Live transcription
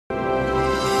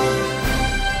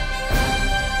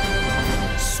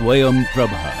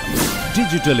SwayamPrabha.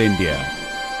 Digital India.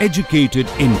 Educated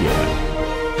India.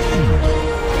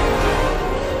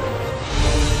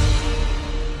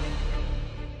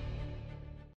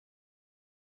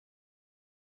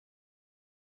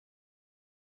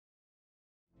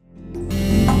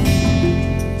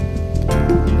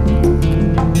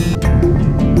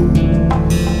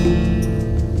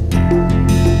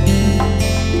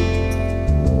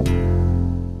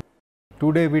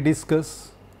 Today we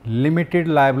discuss limited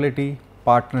liability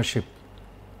partnership.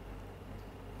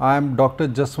 I am Dr.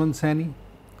 Jaswant Saini,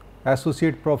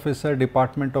 Associate Professor,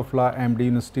 Department of Law, MD,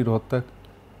 University Rohtak,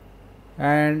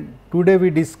 and today we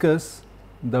discuss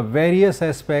the various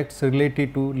aspects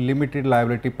related to limited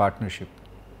liability partnership.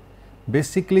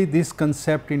 Basically, this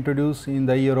concept introduced in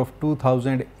the year of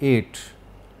 2008,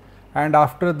 and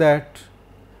after that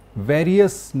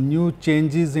various new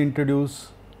changes introduced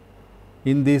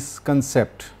in this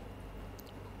concept.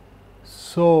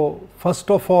 So, first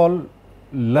of all,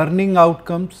 learning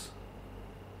outcomes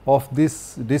of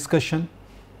this discussion.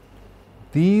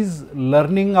 These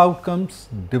learning outcomes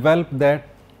develop that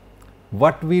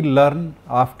what we learn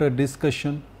after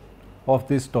discussion of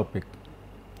this topic.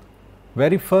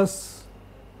 Very first,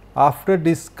 after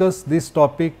discuss this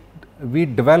topic, we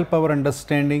develop our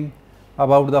understanding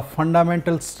about the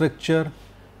fundamental structure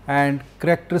and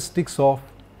characteristics of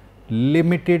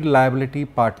limited liability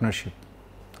partnership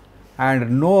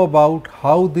and know about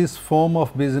how this form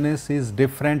of business is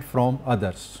different from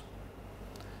others.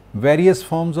 Various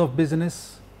forms of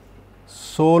business: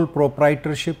 sole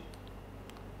proprietorship,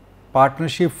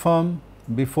 partnership firm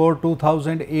before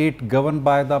 2008 governed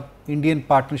by the Indian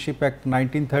Partnership Act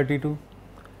 1932,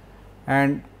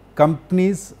 and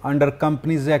companies under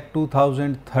Companies Act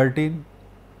 2013.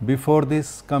 Before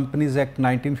this, Companies Act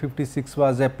 1956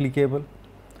 was applicable.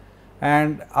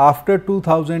 And after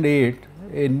 2008,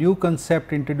 a new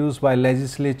concept introduced by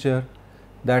legislature,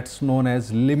 that's known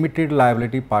as limited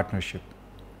liability partnership.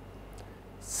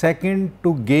 Second,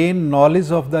 to gain knowledge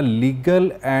of the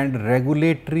legal and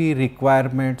regulatory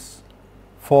requirements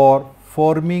for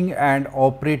forming and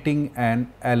operating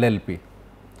an LLP,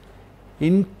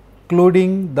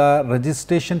 including the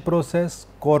registration process,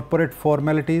 corporate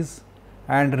formalities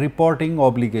and reporting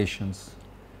obligations.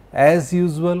 As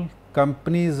usual,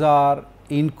 companies are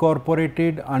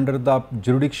incorporated under the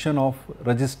jurisdiction of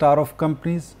Registrar of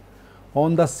Companies.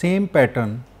 On the same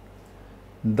pattern,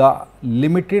 the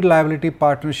limited liability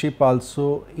partnership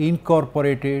also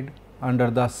incorporated under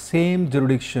the same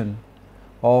jurisdiction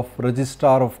of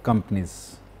Registrar of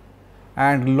Companies,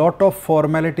 and lot of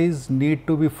formalities need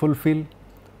to be fulfilled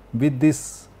with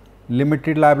this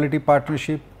limited liability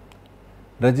partnership,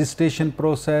 registration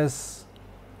process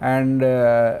and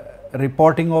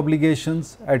reporting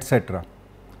obligations, etc.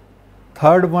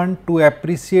 Third one, to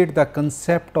appreciate the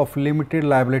concept of limited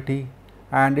liability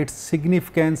and its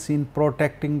significance in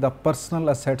protecting the personal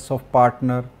assets of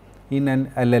partner in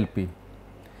an LLP,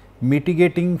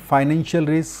 mitigating financial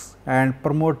risks and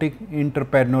promoting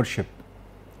entrepreneurship.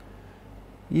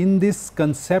 In this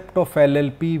concept of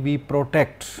LLP, we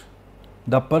protect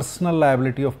the personal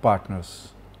liability of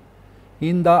partners.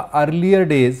 In the earlier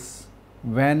days,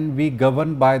 when we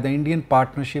governed by the Indian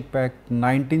Partnership Act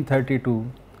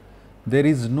 1932, there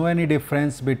is no any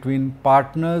difference between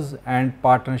partners and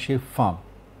partnership firm.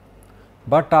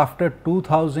 But after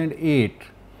 2008,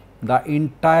 the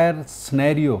entire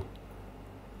scenario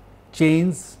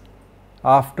changed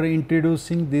after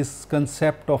introducing this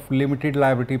concept of limited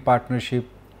liability partnership.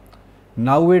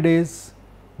 Nowadays,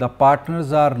 the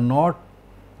partners are not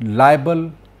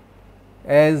liable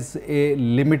as a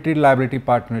limited liability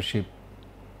partnership.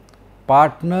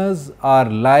 Partners are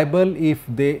liable if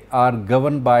they are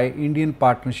governed by Indian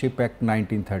Partnership Act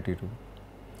 1932.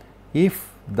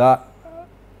 If the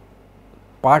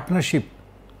partnership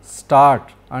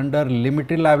start under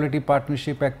Limited Liability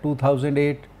Partnership Act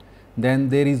 2008, then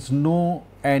there is no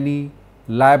any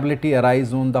liability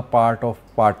arise on the part of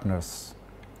partners.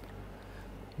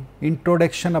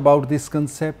 Introduction about this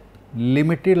concept: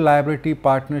 limited liability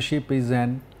partnership is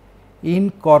an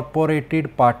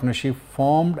incorporated partnership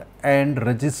formed and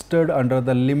registered under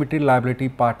the Limited Liability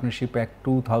Partnership Act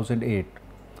 2008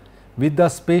 with the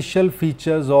special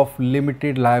features of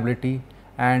limited liability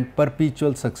and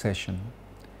perpetual succession.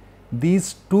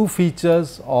 These two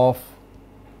features of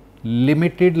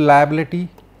limited liability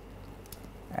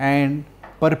and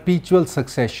perpetual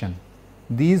succession,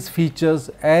 these features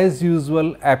as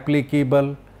usual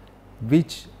applicable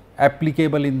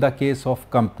in the case of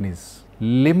companies.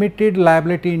 Limited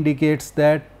liability indicates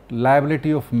that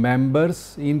liability of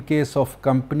members in case of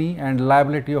company and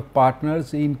liability of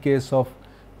partners in case of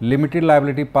limited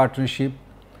liability partnership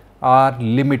are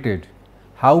limited.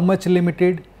 How much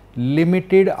limited?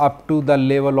 Limited up to the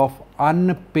level of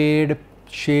unpaid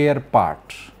share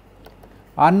part.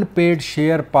 Unpaid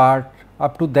share part,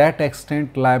 up to that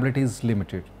extent liability is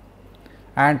limited.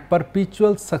 And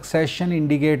perpetual succession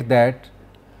indicate that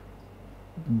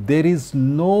there is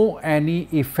no any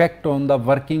effect on the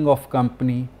working of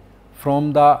company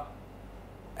from the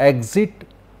exit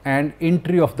and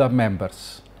entry of the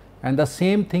members, and the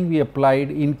same thing we applied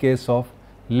in case of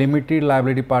limited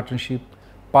liability partnership.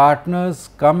 Partners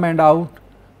come and out,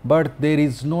 but there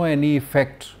is no any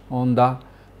effect on the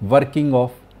working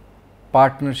of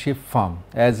partnership firm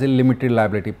as a limited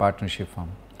liability partnership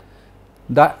firm.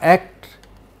 The act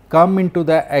come into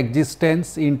the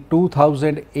existence in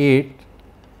 2008,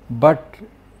 but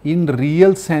in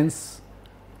real sense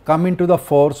come into the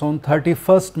force on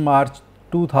 31st March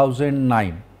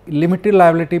 2009. Limited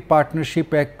Liability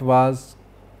Partnership Act was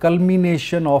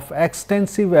culmination of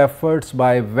extensive efforts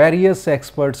by various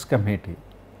experts committee.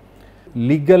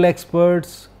 Legal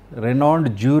experts,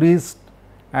 renowned jurists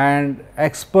and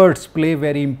experts play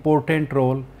very important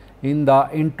role in the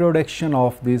introduction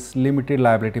of this limited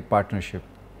liability partnership.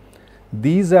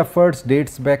 These efforts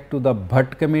dates back to the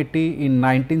Bhatt Committee in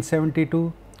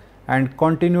 1972 and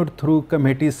continued through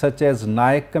committees such as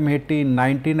Nayak Committee in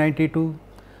 1992,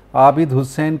 Abid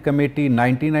Hussain Committee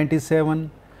 1997,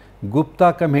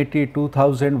 Gupta Committee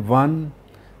 2001,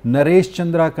 Naresh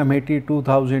Chandra Committee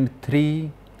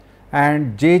 2003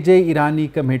 and J.J.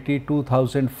 Irani Committee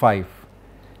 2005.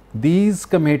 These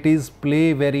committees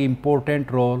play very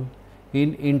important role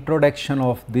in introduction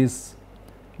of this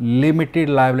limited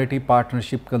liability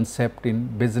partnership concept in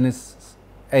business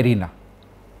arena.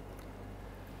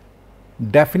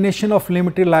 Definition of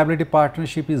limited liability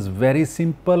partnership is very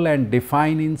simple and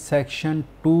defined in section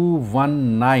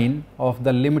 219 of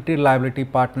the Limited Liability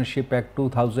Partnership Act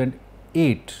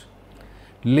 2008.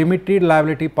 Limited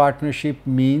liability partnership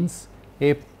means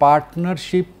a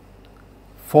partnership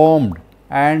formed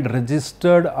and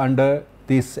registered under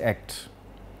this act.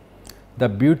 The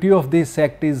beauty of this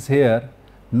act is here,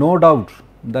 no doubt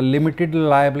the limited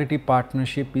liability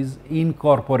partnership is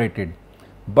incorporated,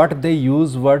 but they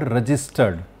use word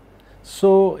registered.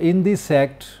 So, in this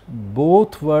act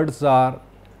both words are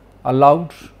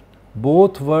allowed,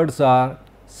 both words are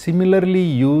similarly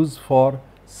used for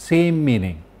same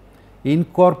meaning,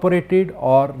 incorporated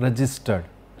or registered.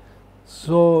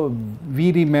 So,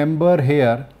 we remember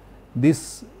here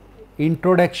this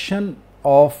introduction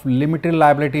of limited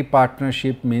liability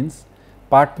partnership means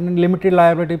limited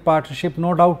liability partnership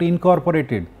no doubt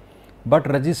incorporated, but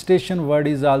registration word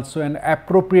is also an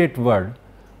appropriate word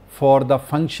for the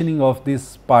functioning of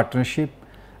this partnership,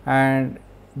 and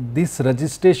this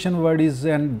registration word is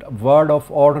a word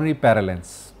of ordinary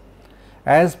parlance.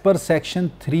 As per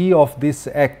section 3 of this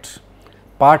act,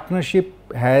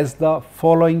 partnership has the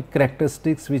following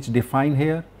characteristics which define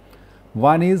here.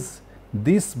 One is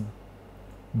this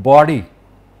body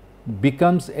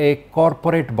becomes a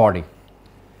corporate body.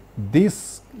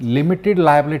 This limited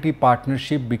liability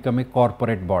partnership become a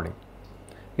corporate body.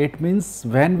 It means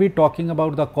when we talking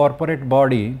about the corporate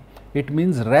body, it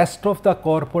means rest of the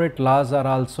corporate laws are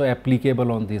also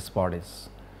applicable on these bodies,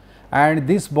 and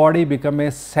this body become a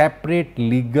separate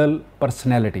legal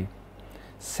personality.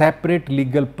 Separate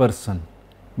legal person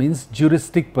means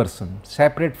juristic person,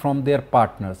 separate from their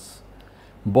partners.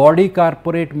 Body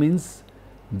corporate means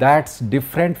that's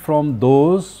different from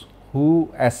those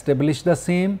who establish the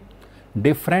same,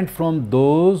 different from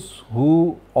those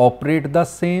who operate the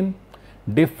same,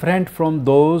 different from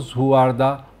those who are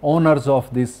the owners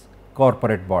of this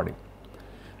corporate body.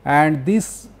 And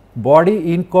this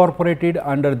body incorporated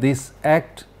under this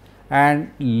act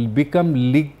and become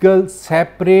legal,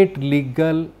 separate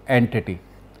legal entity,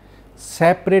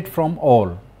 separate from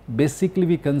all. Basically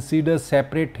we consider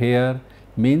separate here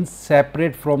means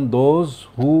separate from those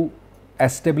who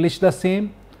establish the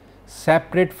same,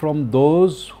 separate from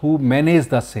those who manage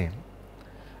the same.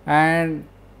 And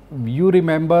you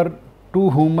remember two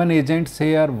human agents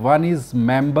here, one is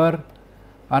member,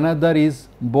 another is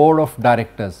board of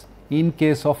directors in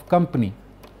case of company.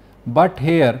 But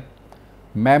here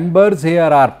members here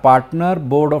are partner,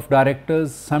 board of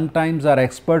directors, sometimes are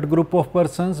expert group of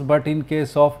persons, but in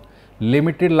case of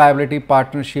limited liability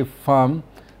partnership firm,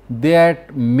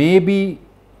 that maybe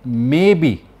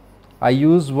I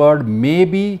use word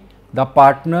maybe the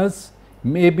partners,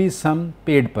 maybe some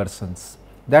paid persons.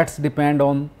 That's depend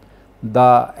on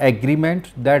the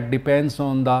agreement, that depends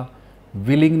on the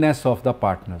willingness of the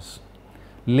partners.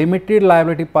 Limited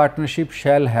liability partnership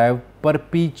shall have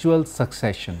perpetual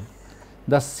succession.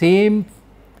 The same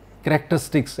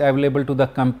characteristics available to the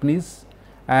companies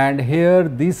and here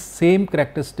these same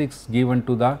characteristics given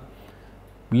to the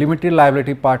limited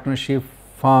liability partnership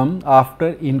firm after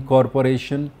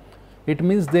incorporation. It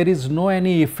means there is no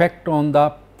any effect on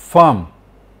the firm,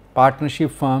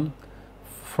 partnership firm,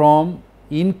 from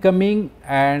incoming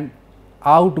and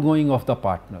outgoing of the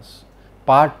partners.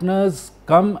 Partners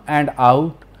come and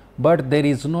out, but there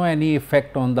is no any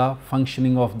effect on the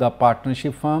functioning of the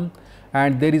partnership firm,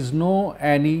 and there is no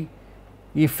any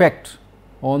effect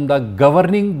on the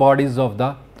governing bodies of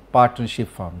the partnership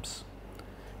firms.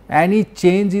 Any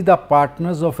change in the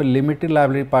partners of a limited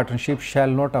liability partnership shall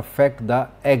not affect the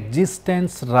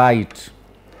existence rights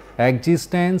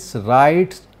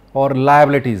or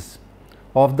liabilities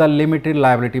of the limited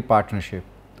liability partnership.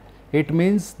 It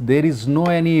means there is no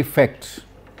any effect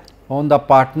on the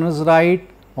partners' right,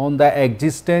 on the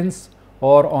existence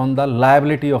or on the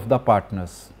liability of the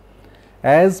partners.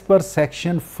 As per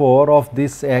section 4 of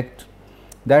this act,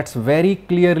 that's very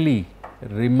clearly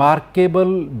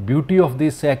remarkable beauty of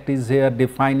this act is here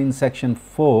defined in section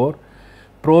 4.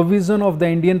 Provision of the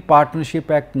Indian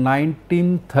Partnership Act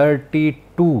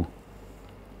 1932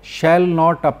 shall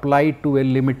not apply to a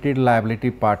limited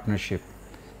liability partnership.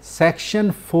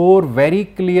 Section 4 very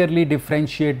clearly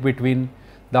differentiate between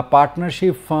the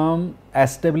partnership firm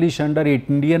established under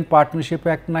Indian Partnership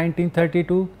Act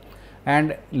 1932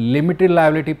 and limited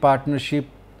liability partnership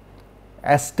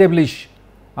established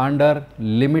under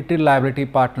Limited Liability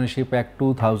Partnership Act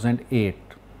 2008.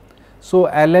 So,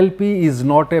 LLP is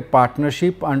not a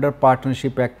partnership under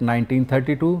Partnership Act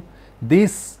 1932.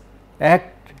 This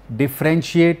act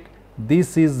differentiate,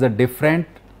 this is the different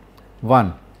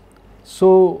one.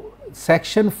 So,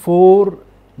 section 4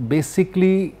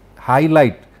 basically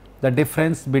highlight the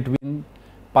difference between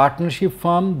partnership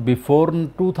firm before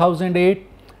 2008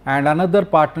 and another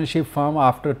partnership firm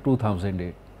after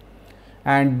 2008.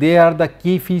 And they are the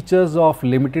key features of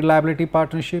limited liability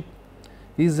partnership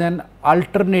is an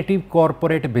alternative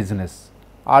corporate business.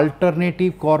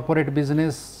 Alternative corporate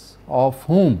business of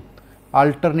whom?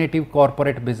 Alternative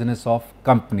corporate business of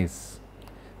companies.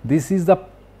 This is the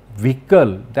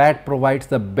vehicle that provides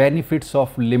the benefits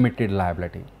of limited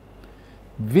liability.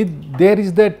 There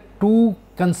is the two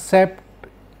concept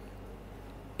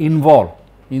involved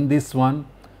in this one.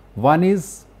 One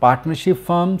is partnership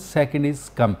firm, second is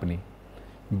company.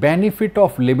 Benefit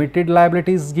of limited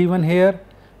liability is given here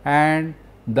and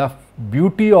the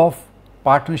beauty of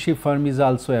partnership firm is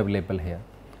also available here.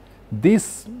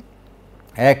 This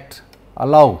act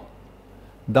allow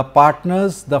the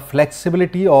partners the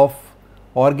flexibility of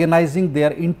organizing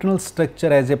their internal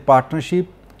structure as a partnership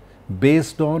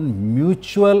based on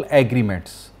mutual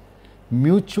agreements.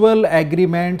 Mutual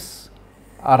agreements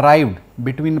arrived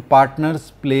between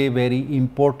partners play very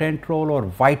important role or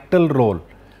vital role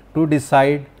to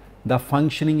decide the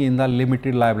functioning in the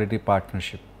limited liability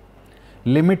partnership.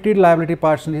 Limited liability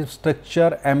partnership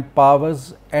structure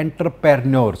empowers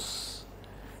entrepreneurs,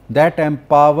 that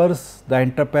empowers the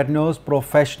entrepreneurs,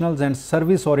 professionals and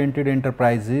service oriented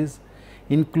enterprises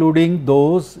including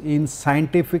those in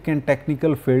scientific and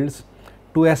technical fields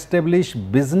to establish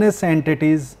business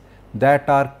entities that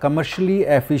are commercially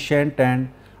efficient and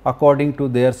according to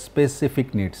their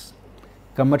specific needs.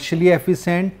 Commercially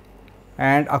efficient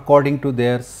and according to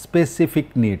their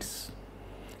specific needs.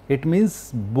 It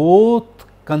means both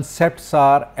concepts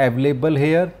are available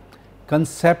here,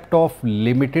 concept of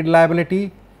limited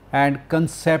liability and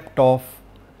concept of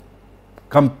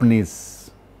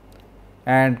companies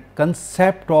and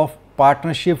concept of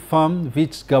partnership firm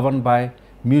which governed by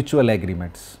mutual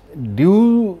agreements.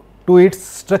 Due to its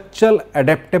structural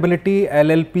adaptability,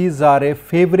 LLPs are a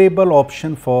favorable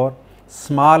option for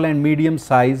small and medium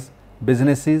sized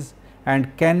businesses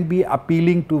and can be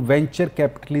appealing to venture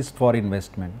capitalists for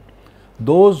investment.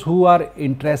 Those who are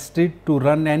interested to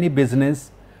run any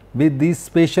business with these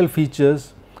special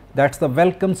features, that is the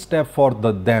welcome step for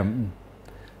them.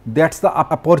 That is the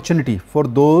opportunity for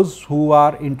those who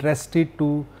are interested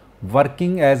to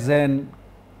working as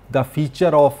the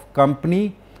feature of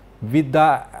company with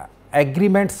the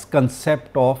agreements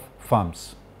concept of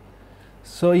firms.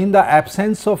 So, in the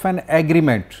absence of an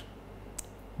agreement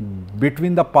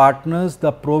between the partners,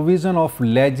 the provision of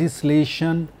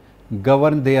legislation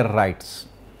govern their rights.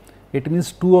 It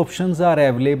means two options are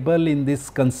available in this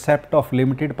concept of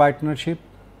limited partnership.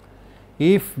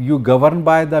 If you govern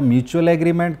by the mutual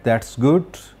agreement, that is good.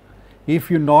 If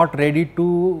you are not ready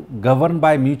to govern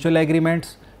by mutual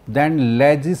agreements, then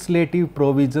legislative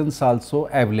provisions also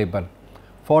available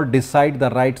for decide the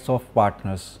rights of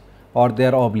partners or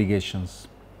their obligations.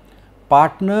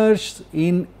 Partners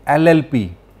in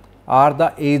LLP are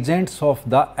the agents of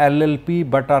the LLP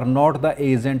but are not the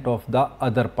agent of the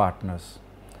other partners.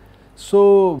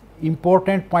 So,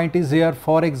 important point is here,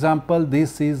 for example,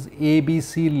 this is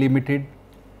ABC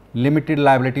limited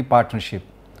liability partnership,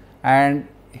 and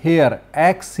here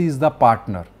X is the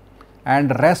partner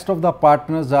and rest of the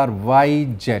partners are Y,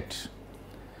 Z.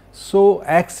 So,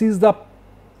 X is the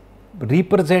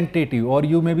representative, or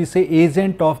you maybe say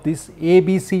agent of this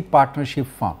ABC partnership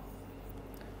firm,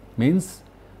 means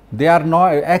they are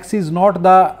not, X is not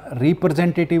the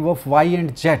representative of Y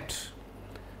and Z.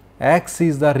 X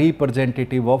is the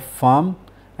representative of firm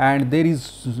and there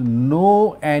is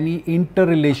no any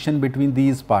interrelation between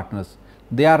these partners.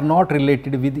 They are not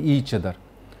related with each other.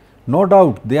 No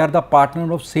doubt they are the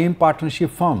partner of same partnership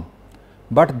firm,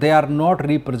 but they are not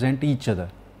represent each other.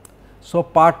 So,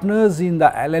 partners in the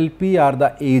LLP are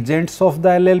the agents of the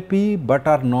LLP, but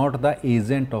are not the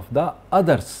agent of the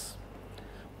others.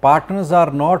 Partners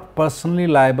are not personally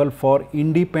liable for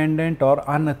independent or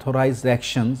unauthorized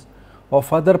actions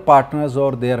of other partners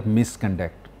or their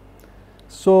misconduct.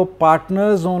 So,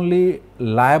 partners only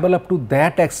liable up to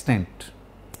that extent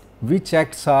which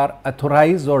acts are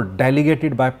authorized or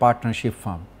delegated by partnership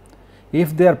firm.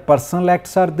 If their personal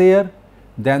acts are there,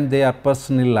 then they are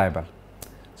personally liable.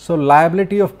 So,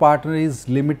 liability of partner is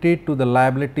limited to the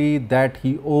liability that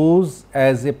he owes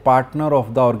as a partner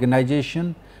of the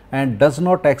organization and does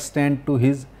not extend to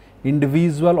his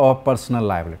individual or personal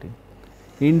liability.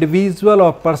 Individual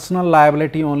or personal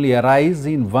liability only arise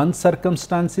in one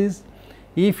circumstances,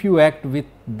 if you act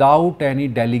without any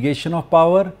delegation of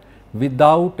power,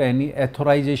 without any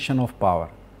authorization of power.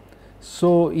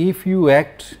 So, if you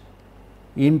act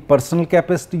in personal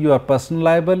capacity, you are personal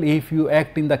liable. If you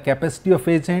act in the capacity of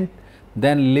agent,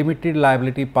 then limited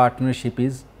liability partnership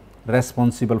is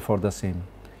responsible for the same.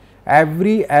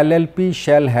 Every LLP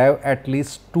shall have at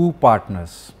least two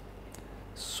partners.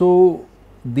 So,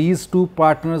 these two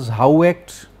partners how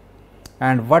act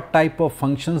and what type of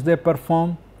functions they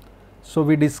perform. So,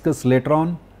 we discuss later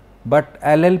on, but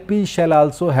LLP shall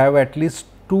also have at least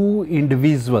two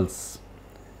individuals.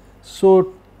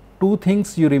 So, two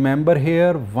things you remember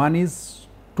here, one is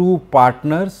two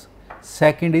partners,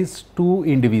 second is two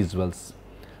individuals.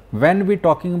 When we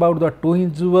talking about the two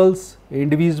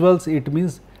individuals, it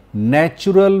means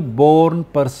natural born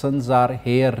persons are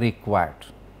here required,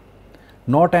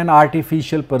 not an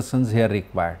artificial persons here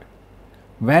required.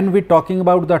 When we talking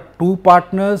about the two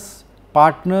partners,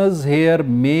 partners here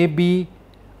may be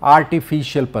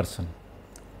artificial person.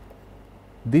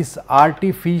 This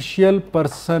artificial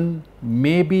person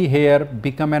may be here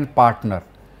become an partner,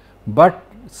 but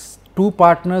two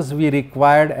partners we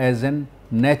required as an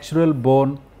natural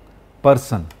born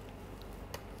person.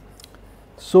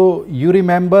 So, you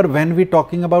remember when we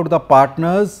talking about the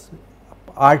partners,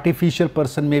 artificial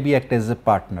person may be act as a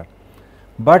partner,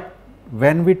 but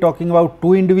when we talking about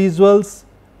two individuals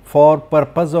for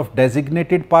purpose of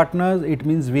designated partners, it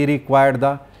means we require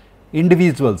the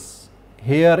individuals.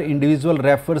 Here individual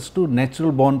refers to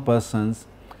natural born persons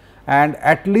and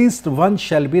at least one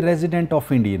shall be resident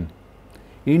of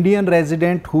Indian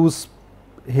resident whose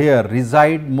here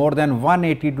reside more than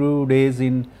 182 days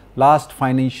in last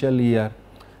financial year.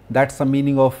 That is the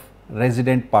meaning of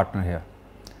resident partner here.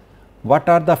 What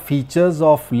are the features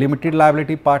of limited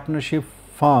liability partnership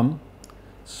firm?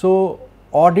 So,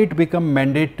 audit become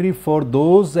mandatory for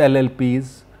those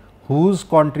LLPs whose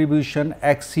contribution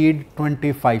exceed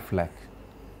 25 lakh.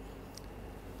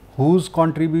 Whose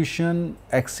contribution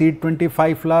exceed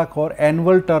 25 lakh or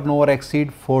annual turnover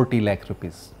exceed 40 lakh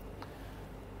rupees.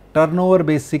 Turnover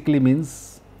basically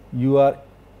means you are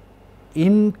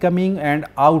incoming and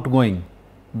outgoing.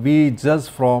 We judge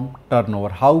from turnover,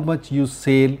 how much you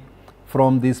sell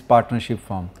from this partnership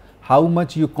firm, how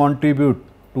much you contribute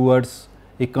towards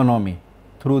economy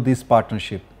through this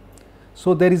partnership.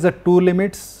 So, there is a two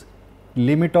limits,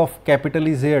 limit of capital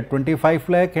is here 25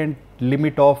 lakh and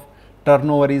limit of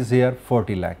turnover is here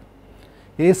 40 lakh.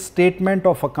 A statement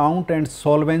of account and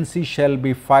solvency shall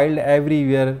be filed every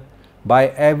year by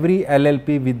every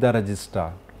LLP with the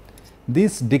registrar.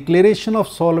 This declaration of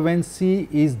solvency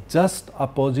is just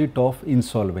opposite of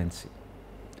insolvency.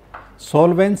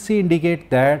 Solvency indicate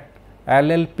that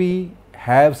LLP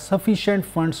have sufficient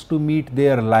funds to meet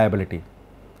their liability,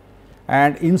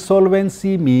 and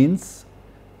insolvency means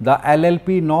the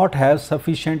LLP not have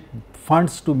sufficient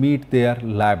funds to meet their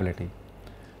liability.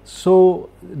 So,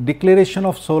 declaration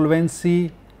of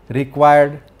solvency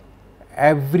required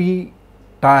every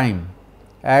time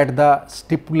at the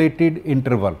stipulated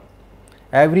interval.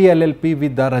 Every LLP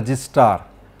with the registrar,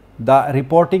 the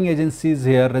reporting agency is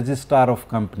here registrar of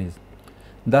companies.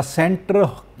 The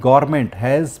central government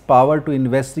has power to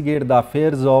investigate the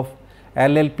affairs of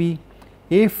LLP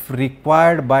if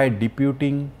required by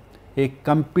deputing a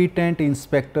competent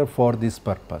inspector for this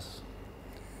purpose.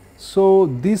 So,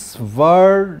 this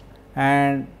word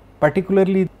and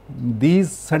particularly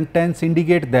these sentence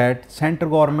indicate that central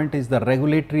government is the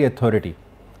regulatory authority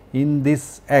in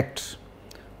this act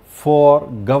for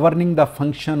governing the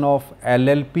function of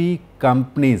LLP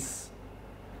companies,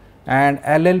 and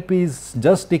LLP is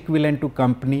just equivalent to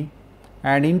company,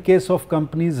 and in case of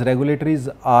companies regulatory is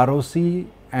ROC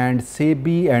and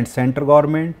SEBI and central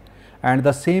government, and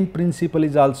the same principle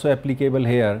is also applicable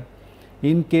here.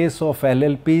 In case of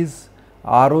LLPs,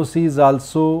 ROC is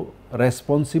also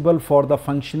responsible for the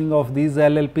functioning of these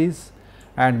LLPs,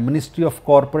 and Ministry of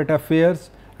Corporate Affairs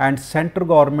and central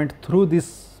government through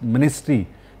this ministry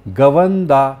govern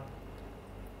the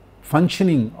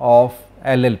functioning of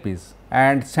LLPs,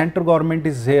 and central government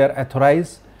is here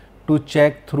authorized to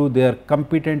check through their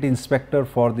competent inspector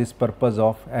for this purpose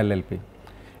of LLP.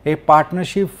 A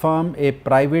partnership firm, a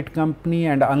private company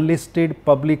and unlisted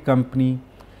public company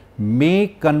may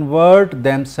convert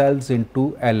themselves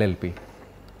into LLP.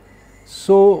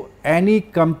 So, any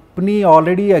company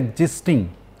already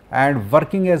existing and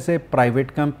working as a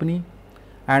private company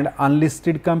and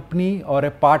unlisted company or a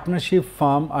partnership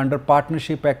firm under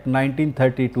Partnership Act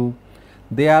 1932,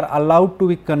 they are allowed to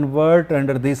be converted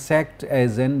under this act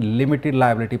as a limited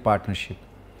liability partnership,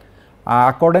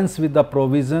 accordance with the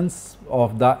provisions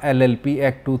of the LLP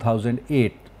Act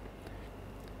 2008.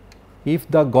 If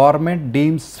the government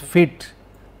deems fit,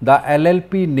 the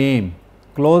LLP name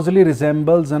closely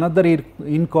resembles another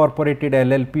incorporated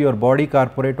LLP or body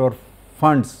corporate or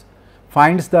finds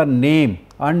the name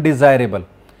undesirable,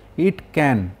 it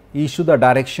can issue the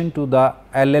direction to the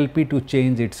LLP to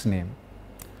change its name.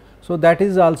 So, that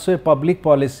is also a public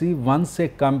policy. Once a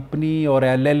company or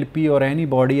LLP or any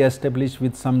body established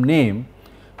with some name,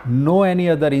 no any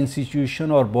other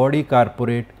institution or body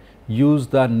corporate use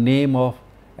the name of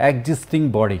existing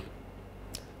body.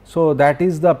 So, that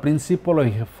is the principle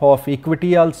of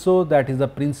equity also, that is the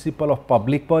principle of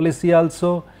public policy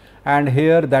also, and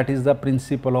here that is the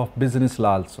principle of business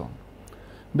law also.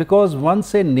 Because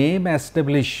once a name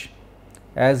established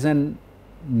as a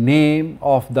name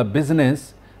of the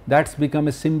business, that's become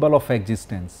a symbol of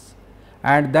existence,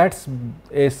 and that's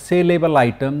a saleable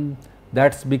item,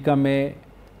 that's become a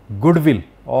goodwill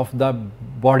of the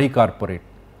body corporate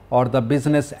or the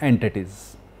business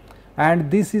entities.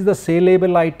 And this is the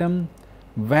saleable item.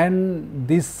 When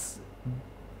this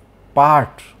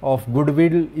part of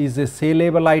goodwill is a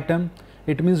saleable item,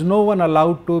 it means no one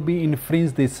allowed to be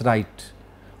infringe this right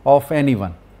of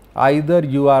anyone, either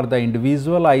you are the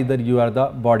individual, either you are the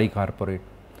body corporate.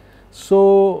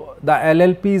 So, the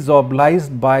LLP is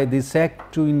obliged by this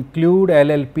act to include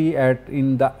LLP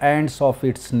in the ends of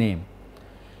its name.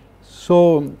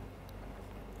 So,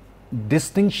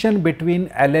 distinction between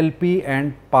LLP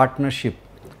and partnership.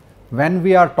 When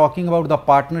we are talking about the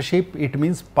partnership, it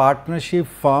means partnership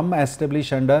firm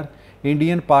established under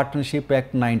Indian Partnership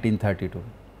Act 1932.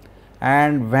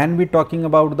 And when we talking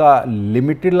about the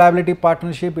limited liability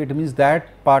partnership, it means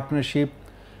that partnership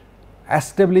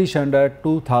established under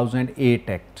 2008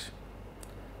 Act.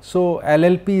 So,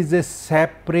 LLP is a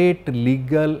separate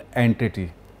legal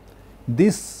entity.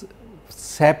 This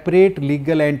separate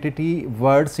legal entity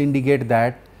words indicate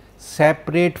that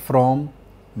separate from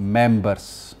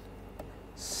members,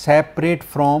 separate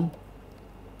from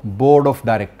board of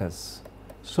directors.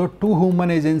 So, two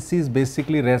human agencies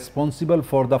basically responsible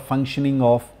for the functioning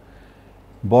of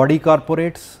body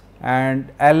corporates,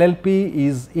 and LLP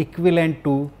is equivalent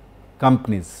to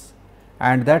companies,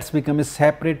 and that's become a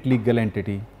separate legal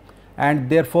entity, and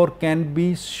therefore can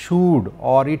be sued,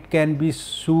 or it can be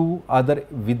sue other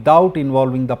without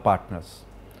involving the partners.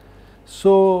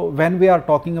 So, when we are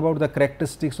talking about the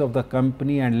characteristics of the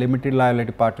company and limited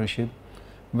liability partnership,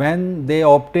 when they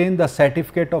obtain the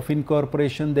certificate of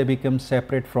incorporation, they become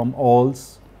separate from all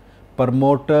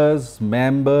promoters,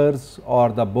 members or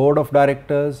the board of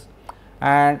directors,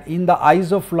 and in the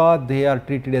eyes of law they are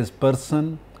treated as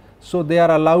person. So, they are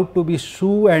allowed to be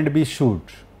sue and be sued.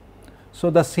 So,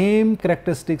 the same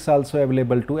characteristics also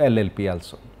available to LLP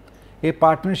also. A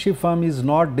partnership firm is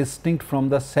not distinct from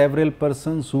the several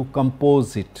persons who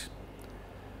compose it.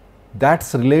 That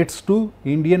relates to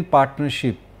Indian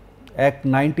Partnership Act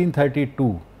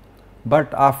 1932,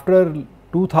 but after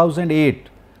 2008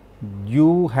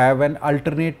 you have an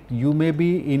alternate, you may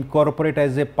be incorporate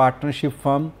as a partnership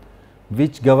firm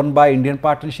which governed by Indian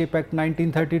Partnership Act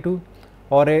 1932,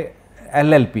 or a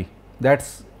LLP,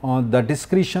 that's on the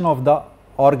discretion of the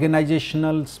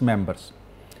organizational members.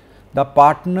 the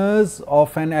partners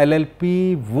of an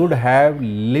LLP would have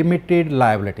limited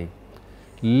liability.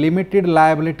 Limited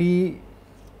liability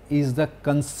is the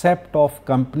concept of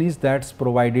companies that's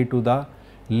provided to the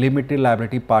limited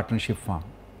liability partnership firm.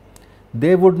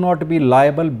 They would not be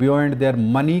liable beyond their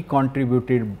money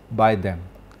contributed by them.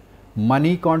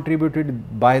 Money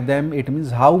contributed by them, it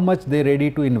means how much they are ready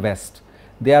to invest.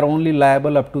 They are only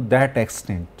liable up to that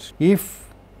extent. If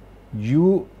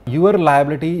your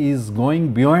liability is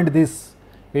going beyond this,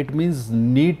 it means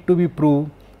need to be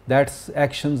proved that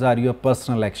actions are your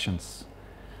personal actions.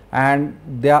 And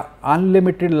the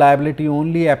unlimited liability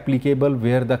only applicable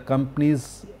where the company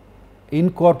is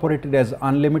incorporated as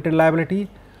unlimited liability,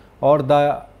 or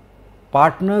the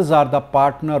partners are the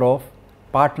partner of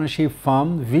partnership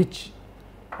firm which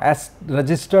as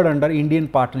registered under Indian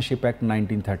Partnership Act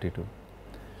 1932.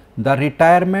 The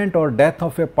retirement or death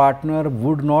of a partner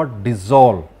would not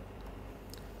dissolve.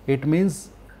 It means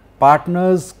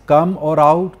partners come or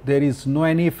out, there is no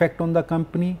any effect on the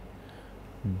company.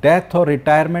 Death or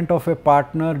retirement of a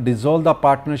partner dissolve the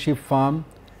partnership firm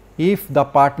if the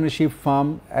partnership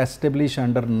firm established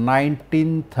under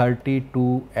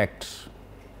 1932 Act.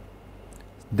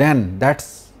 Then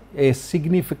that's a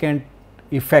significant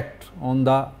effect on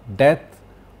the death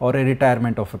or a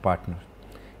retirement of a partner.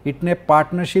 In a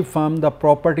partnership firm, the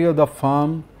property of the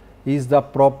firm is the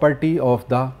property of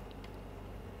the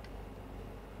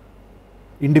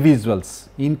individuals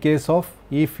in case of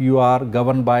if you are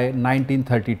governed by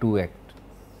 1932 Act.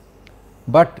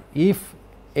 But if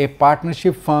a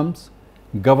partnership firms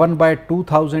governed by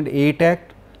 2008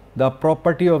 Act, the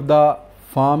property of the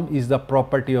firm is the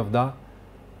property of the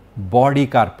body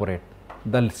corporate,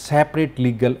 the separate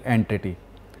legal entity.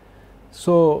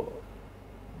 So,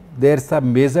 there is a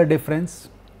major difference.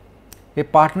 A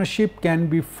partnership can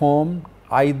be formed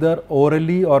either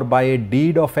orally or by a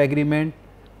deed of agreement,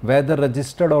 whether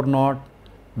registered or not,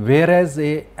 whereas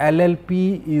a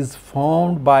LLP is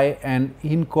formed by an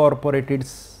incorporated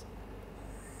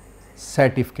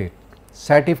certificate.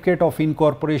 Certificate of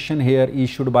incorporation here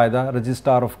issued by the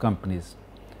Registrar of Companies.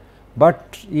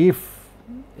 But if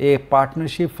a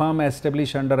partnership firm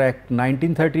established under Act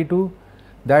 1932,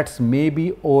 that's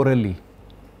maybe orally,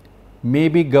 may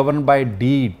be governed by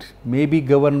deed, may be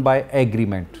governed by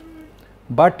agreement.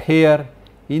 But here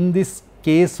in this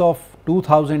case of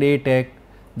 2008 Act,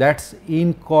 that's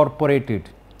incorporated,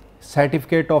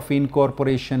 certificate of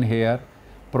incorporation here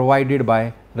provided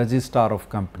by Registrar of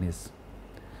Companies.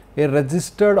 A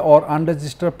registered or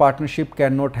unregistered partnership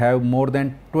cannot have more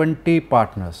than 20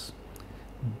 partners.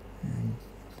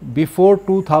 Before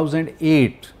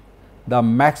 2008, the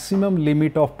maximum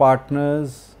limit of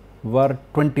partners were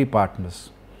 20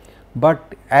 partners.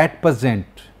 But at present,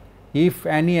 if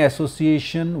any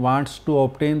association wants to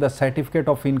obtain the certificate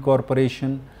of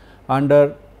incorporation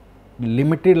under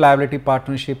Limited Liability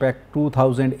Partnership Act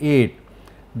 2008,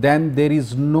 then there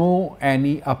is no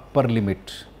any upper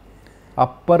limit.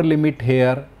 Upper limit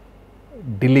here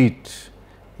delete.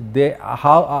 They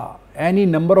any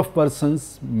number of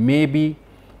persons may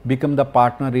become the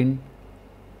partner in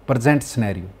present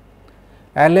scenario.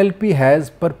 LLP has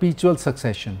perpetual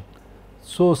succession.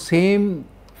 So, same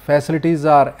facilities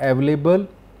are available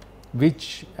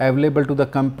which available to the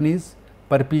companies,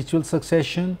 perpetual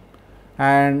succession,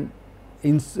 and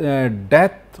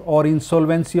death or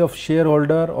insolvency of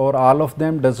shareholder or all of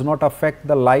them does not affect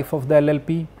the life of the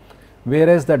LLP,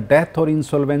 whereas the death or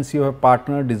insolvency of a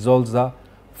partner dissolves the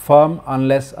firm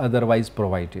unless otherwise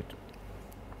provided.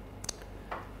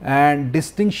 And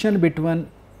distinction between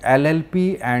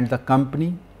LLP and the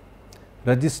company: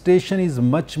 registration is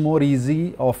much more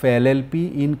easy of a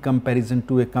LLP in comparison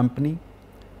to a company.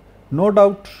 No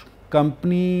doubt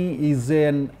company is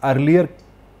an earlier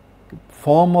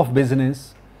form of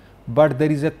business, but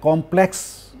there is a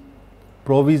complex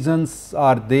provisions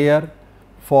are there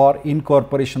for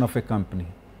incorporation of a company,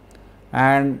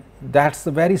 and that's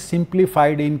very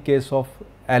simplified in case of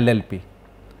LLP.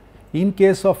 In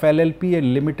case of LLP, a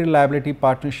limited liability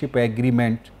partnership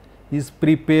agreement is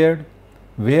prepared,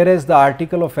 whereas the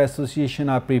article of association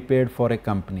are prepared for a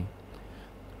company.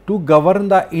 To govern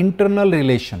the internal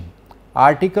relation,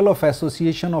 article of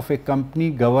association of a company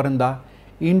govern the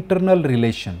internal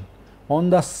relation. On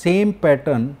the same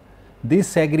pattern,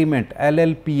 this agreement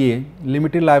LLPA,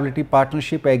 Limited Liability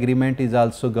Partnership Agreement, is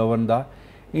also govern the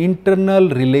internal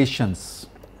relations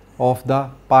of the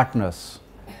partners.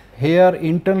 Here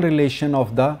internal relation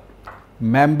of the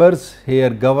members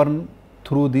here govern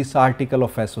through this article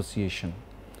of association.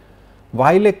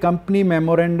 While a company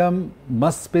memorandum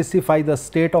must specify the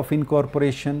state of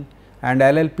incorporation and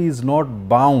LLP is not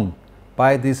bound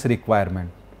by this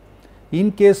requirement.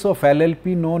 In case of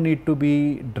LLP, no need to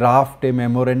be draft a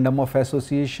memorandum of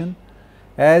association.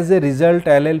 As a result,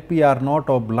 LLP are not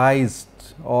obliged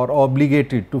or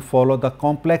obligated to follow the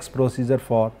complex procedure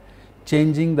for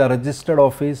changing the registered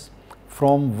office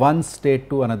from one state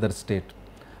to another state.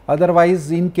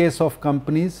 Otherwise, in case of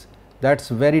companies, that's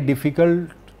very difficult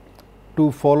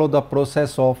to follow the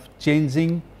process of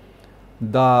changing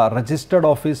the registered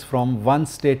office from one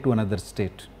state to another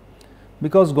state,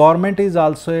 because government is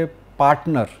also a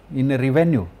partner in a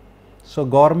revenue. So,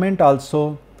 government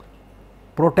also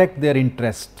protect their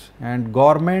interest, and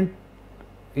government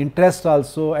interest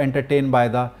also entertained by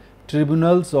the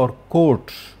tribunals or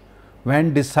courts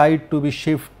when decide to be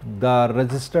shift the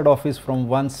registered office from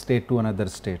one state to another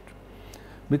state,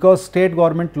 because state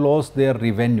government lost their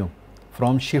revenue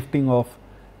from shifting of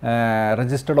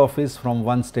registered office from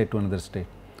one state to another state.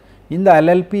 In the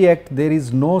LLP Act, there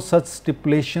is no such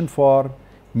stipulation for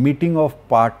meeting of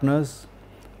partners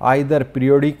either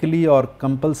periodically or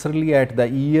compulsorily at the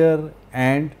year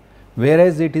end,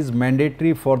 whereas it is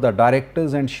mandatory for the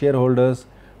directors and shareholders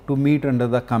to meet under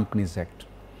the Companies Act.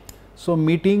 So,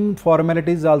 meeting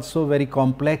formality is also very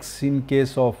complex in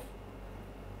case of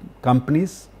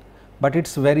companies, but it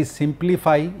is very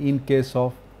simplified in case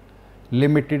of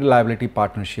limited liability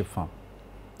partnership firm.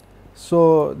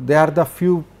 So, there are the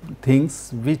few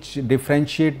things which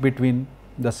differentiate between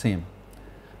the same.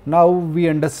 Now, we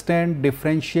understand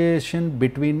differentiation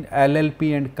between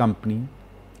LLP and company.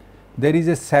 There is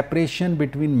a separation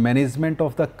between management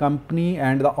of the company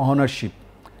and the ownership,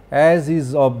 as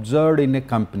is observed in a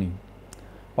company.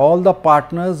 All the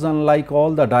partners, unlike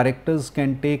all the directors,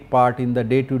 can take part in the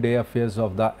day-to-day affairs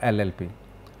of the LLP.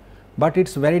 But it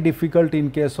is very difficult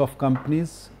in case of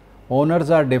companies. Owners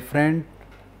are different,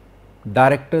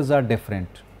 directors are different.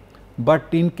 But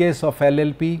in case of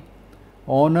LLP,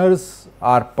 owners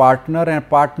are partner and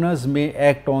partners may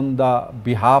act on the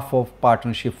behalf of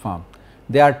partnership firm.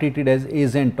 They are treated as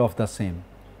agent of the same.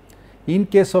 In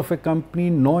case of a company,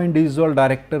 no individual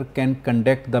director can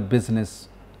conduct the business.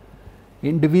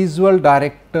 Individual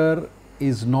director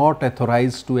is not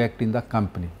authorized to act in the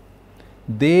company.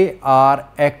 They are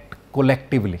act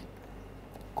collectively.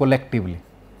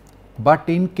 But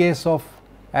in case of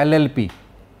LLP,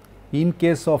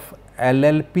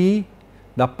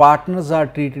 the partners are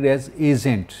treated as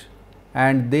agent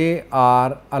and they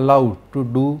are allowed to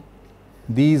do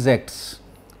these acts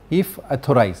if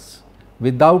authorized.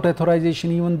 Without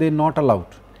authorization, even they are not allowed.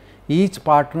 Each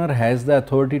partner has the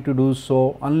authority to do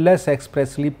so unless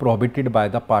expressly prohibited by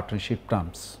the partnership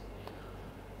terms.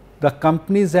 The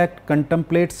Companies Act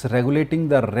contemplates regulating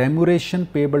the remuneration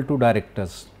payable to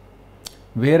directors,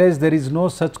 whereas there is no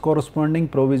such corresponding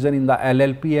provision in the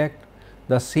LLP Act.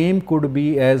 The same could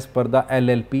be as per the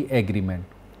LLP agreement.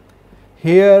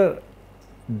 Here,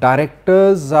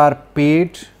 directors are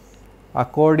paid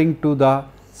according to the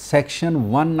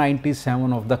section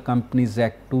 197 of the Companies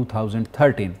Act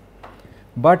 2013.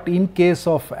 But in case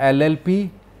of LLP,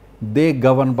 they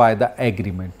govern by the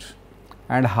agreement.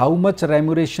 And how much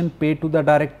remuneration paid to the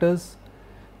directors?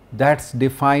 That's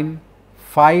defined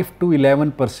 5 to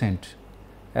 11%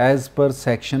 as per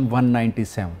section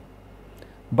 197.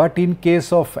 But in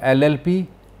case of LLP,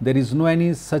 there is no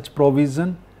any such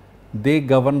provision. They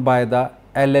govern by the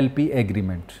LLP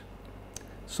agreement.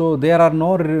 So, there are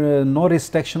no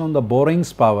restriction on the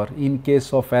borrowings power in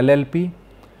case of LLP,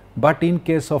 but in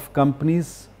case of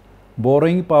companies,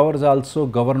 borrowing power is also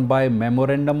governed by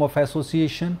memorandum of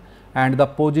association and the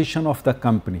position of the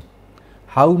company.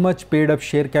 How much paid up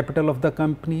share capital of the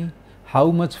company,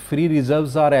 how much free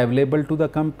reserves are available to the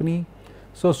company.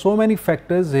 So many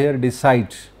factors here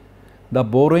decide the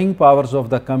borrowing powers of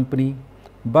the company,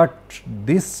 but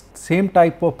this same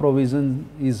type of provision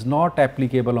is not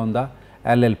applicable on the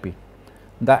LLP.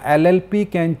 The LLP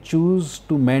can choose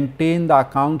to maintain the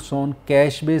accounts on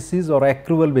cash basis or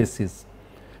accrual basis,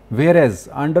 whereas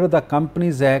under the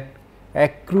Companies Act,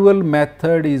 accrual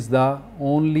method is the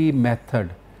only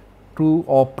method to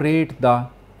operate the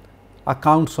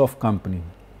accounts of company,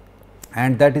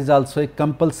 and that is also a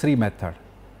compulsory method.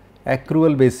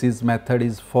 Accrual basis method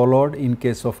is followed in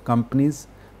case of companies,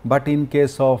 but in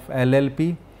case of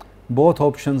LLP, both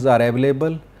options are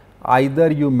available.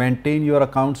 Either you maintain your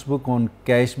accounts book on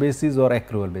cash basis or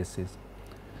accrual basis.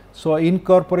 So,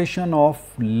 incorporation of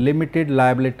limited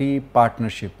liability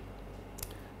partnership.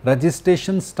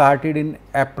 Registration started in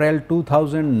April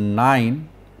 2009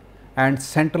 and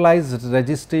centralized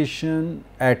registration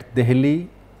at Delhi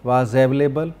was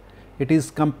available. It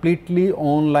is completely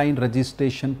online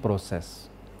registration process.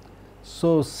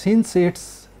 So, since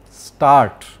its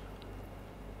start,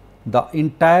 the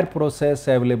entire process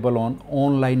available on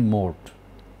online mode.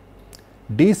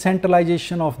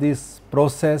 Decentralization of this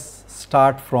process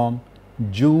start from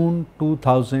June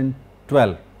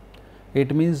 2012.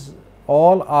 It means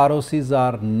all ROCs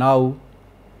are now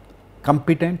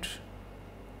competent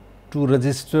to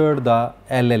register the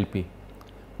LLP,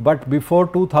 but before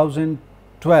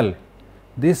 2012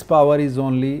 this power is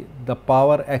only the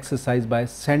power exercised by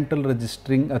Central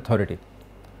Registering Authority.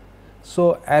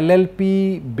 So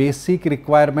LLP basic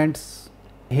requirements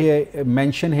here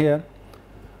mentioned here: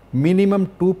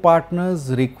 minimum 2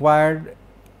 partners required,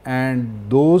 and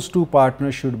those 2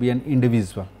 partners should be an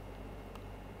individual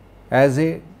as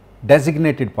a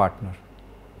designated partner.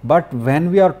 But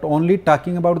when we are only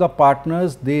talking about the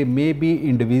partners, they may be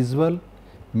individual,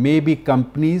 may be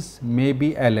companies, may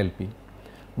be LLP.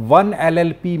 One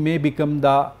LLP may become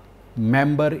the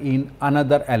member in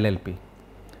another LLP.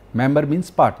 Member means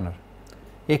partner.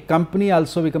 A company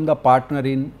also become the partner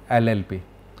in LLP.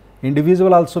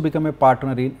 Individual also become a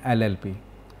partner in LLP.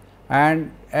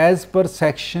 And as per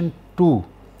section 2,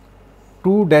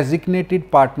 2 designated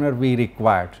partner we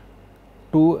required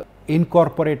to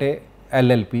incorporate a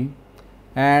LLP,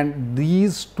 and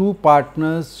these 2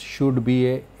 partners should be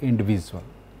a individual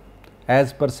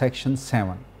as per section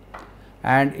 7.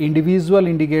 And individual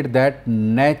indicate that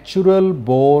natural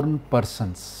born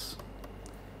persons.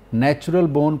 Natural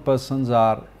born persons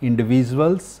are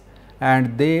individuals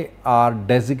and they are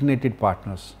designated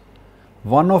partners.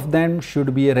 One of them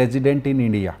should be a resident in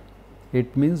India.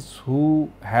 It means who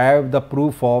have the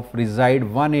proof of reside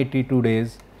 182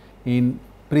 days in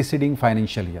preceding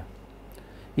financial year.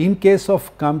 In case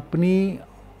of company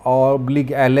or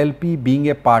LLP being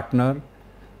a partner,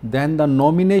 then the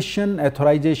nomination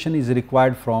authorization is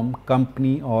required from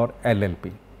company or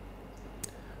LLP.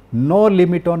 No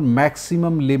limit on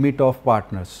maximum limit of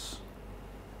partners.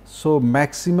 So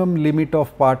maximum limit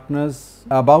of partners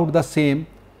about the same,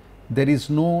 there is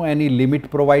no any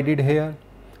limit provided here.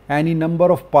 Any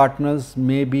number of partners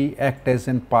may be act as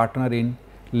a partner in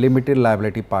limited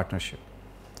liability partnership.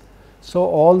 So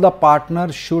all the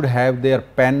partners should have their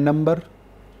PAN number,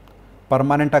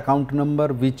 permanent account number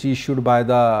which issued by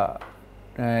the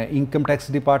income tax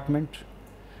department,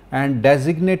 and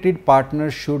designated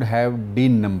partners should have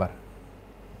DIN number.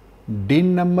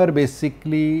 DIN number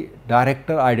basically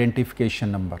director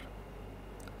identification number,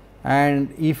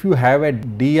 and if you have a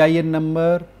DIN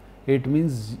number, it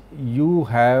means you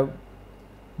have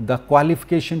the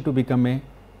qualification to become a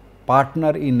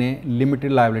partner in a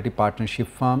limited liability partnership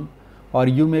firm, or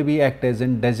you may be act as a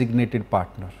designated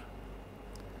partner.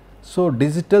 So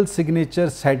digital signature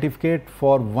certificate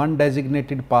for one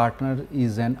designated partner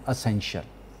is an essential,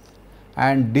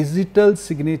 and digital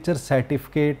signature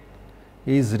certificate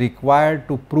is required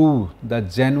to prove the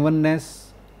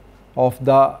genuineness of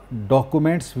the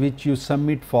documents which you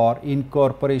submit for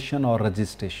incorporation or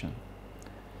registration.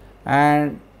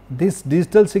 And this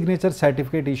digital signature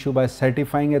certificate issued by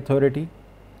certifying authority,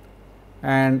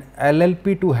 and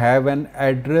LLP to have an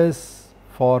address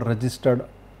for registered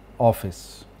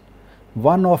office.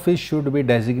 One office should be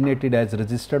designated as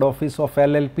registered office of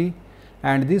LLP,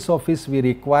 and this office we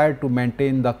require to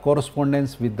maintain the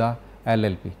correspondence with the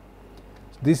LLP.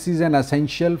 This is an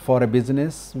essential for a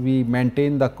business. We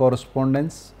maintain the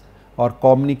correspondence or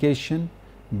communication,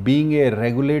 being a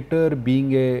regulator,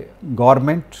 being a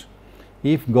government.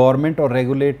 If government or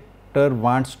regulator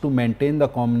wants to maintain the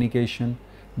communication,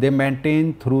 they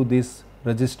maintain through this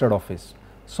registered office.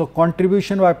 So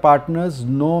contribution by partners,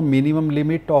 no minimum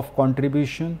limit of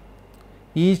contribution,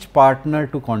 each partner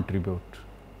to contribute.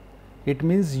 It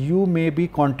means you may be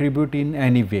contribute in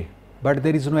any way, but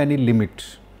there is no any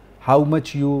limit how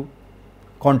much you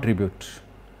contribute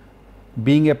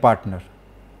being a partner.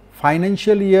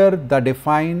 Financial year, the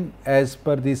defined as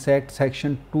per this act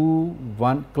section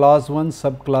 2(1) clause 1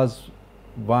 subclause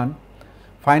 1.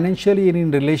 Financial year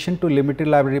in relation to limited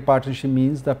liability partnership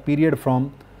means the period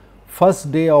from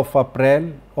 1st day of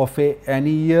April of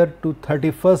any year to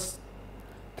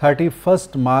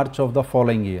 31st March of the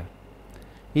following year.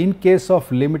 In case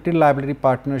of limited liability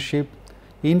partnership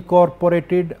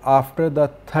incorporated after the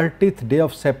 30th day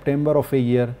of September of a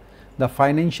year, the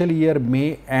financial year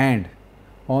may end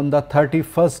on the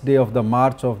 31st day of the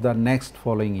March of the next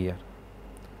following year.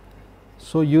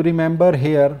 So you remember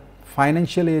here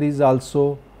financial year is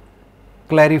also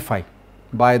clarified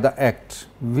by the act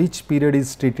which period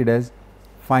is treated as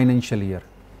financial year.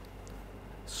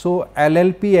 So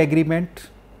LLP agreement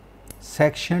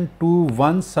section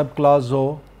 2(1) subclause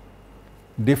O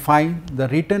define the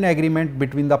written agreement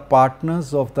between the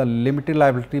partners of the limited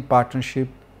liability partnership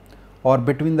or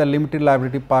between the limited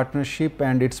liability partnership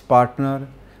and its partner,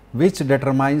 which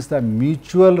determines the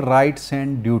mutual rights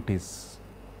and duties.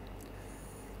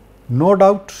 No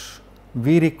doubt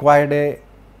we required a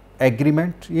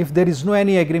agreement. If there is no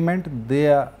any agreement,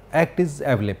 the act is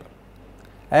available.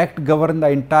 Act govern the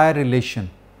entire relation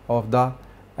of the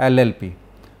LLP.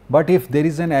 But if there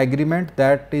is an agreement,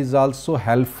 that is also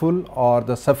helpful or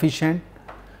the sufficient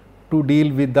to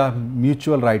deal with the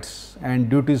mutual rights and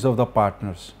duties of the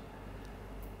partners.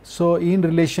 So, in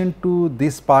relation to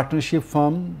this partnership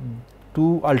firm,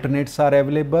 two alternates are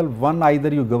available. One,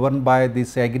 either you govern by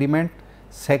this agreement,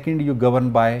 second you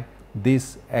govern by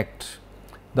this act.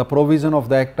 The provision of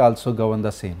the act also govern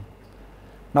the same.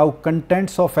 Now,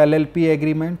 contents of LLP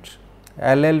agreement.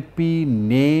 LLP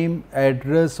name,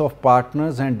 address of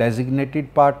partners and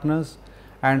designated partners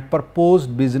and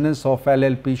proposed business of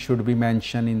LLP should be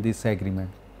mentioned in this agreement.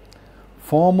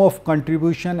 Form of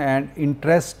contribution and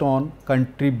interest on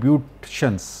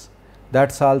contributions,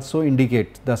 that's also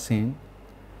indicate the same.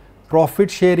 Profit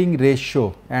sharing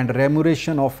ratio and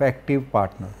remuneration of active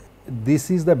partner. This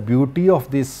is the beauty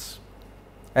of this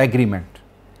agreement.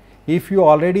 If you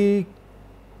already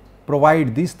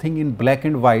provide this thing in black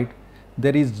and white,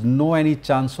 there is no any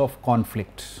chance of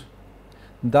conflict.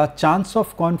 The chance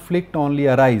of conflict only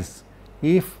arise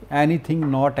if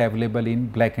anything not available in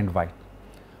black and white.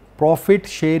 Profit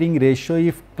sharing ratio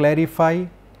if clarify,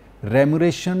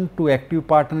 remuneration to active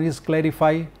partner is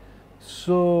clarify.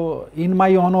 So, in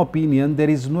my own opinion, there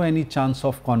is no any chance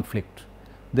of conflict.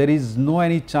 There is no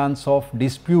any chance of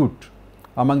dispute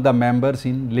among the members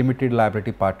in limited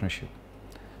liability partnership.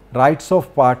 Rights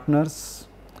of partners.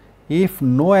 If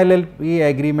no LLP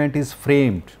agreement is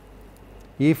framed,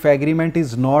 if agreement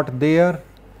is not there,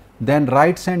 then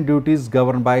rights and duties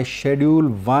governed by Schedule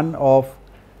 1 of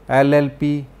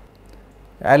LLP.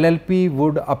 LLP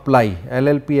would apply,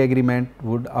 LLP agreement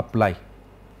would apply.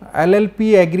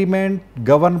 LLP agreement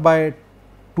governed by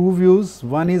two views,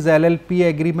 one is LLP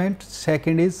agreement,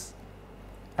 second is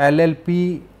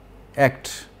LLP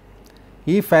Act.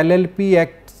 If LLP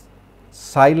Act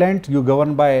silent, you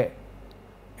govern by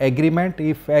agreement.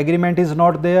 If agreement is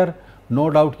not there, no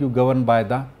doubt you govern by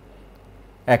the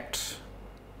act.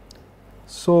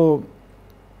 So,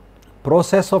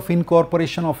 process of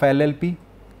incorporation of LLP.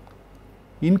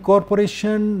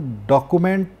 Incorporation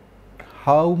document,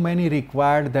 how many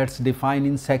required, that is defined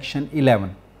in section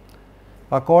 11.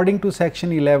 According to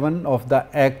section 11 of the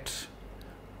act,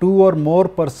 two or more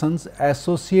persons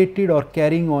associated or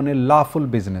carrying on a lawful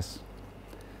business.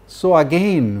 So,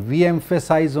 again we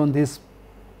emphasize on this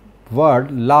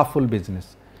word lawful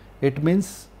business. It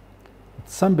means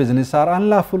some business are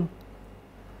unlawful.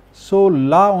 So,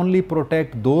 law only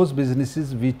protect those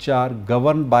businesses which are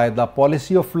governed by the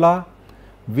policy of law,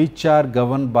 which are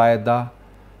governed by the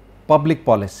public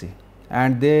policy,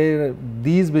 and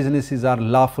these businesses are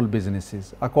lawful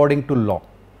businesses according to law.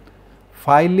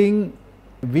 Filing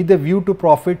with a view to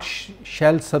profit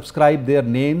shall subscribe their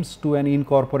names to an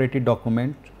incorporated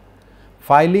document.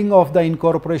 Filing of the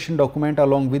incorporation document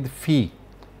along with fee.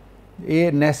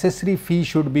 A necessary fee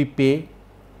should be paid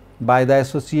by the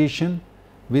association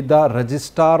with the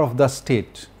registrar of the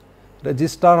state.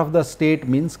 Registrar of the state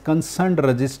means concerned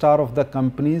registrar of the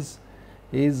companies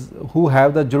is who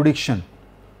have the jurisdiction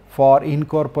for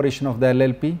incorporation of the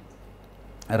LLP.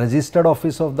 Registered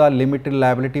office of the limited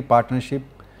liability partnership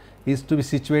is to be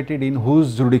situated in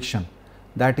whose jurisdiction,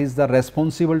 that is the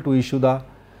responsible to issue the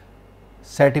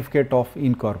certificate of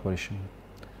incorporation.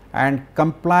 And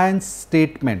compliance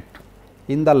statement,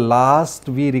 in the last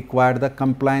we required the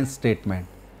compliance statement,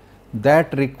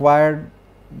 that required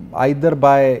either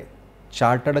by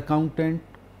chartered accountant,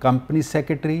 company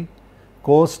secretary,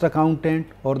 cost accountant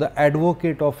or the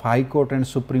advocate of High Court and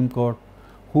Supreme Court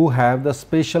who have the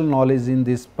special knowledge in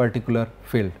this particular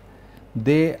field.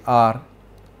 They are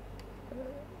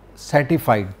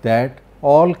certified that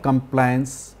all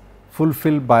compliance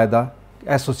fulfilled by the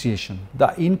association.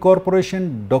 The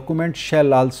incorporation document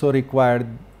shall also require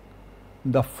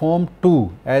the form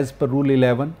 2 as per rule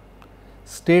 11,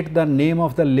 state the name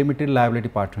of the limited liability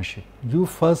partnership. You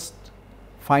first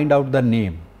find out the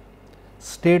name,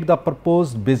 state the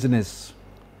proposed business,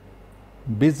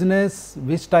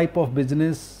 which type of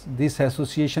business this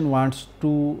association wants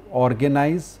to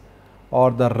organize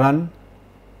or the run,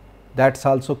 that's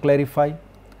also clarify.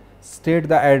 State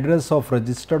the address of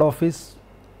registered office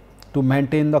to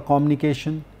maintain the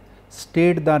communication.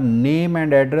 State the name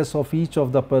and address of each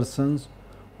of the persons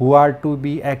who are to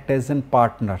be act as a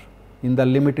partner in the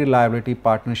limited liability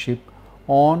partnership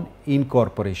on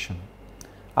incorporation.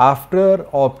 After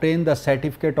obtain the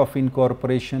certificate of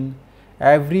incorporation,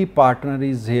 every partner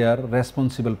is here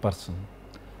responsible person.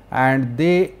 and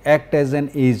they act as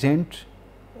an agent.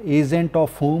 Agent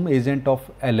of whom? Agent of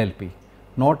LLP,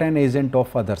 not an agent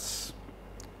of others.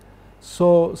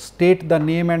 So, state the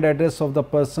name and address of the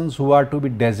persons who are to be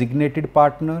designated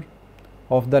partner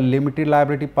of the limited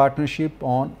liability partnership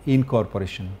on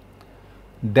incorporation.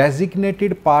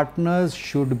 Designated partners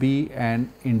should be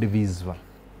an individual.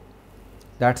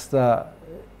 That's the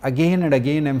again and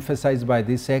again emphasized by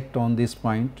this act on this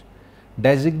point.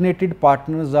 Designated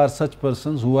partners are such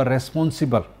persons who are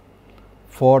responsible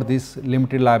for this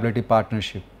limited liability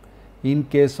partnership in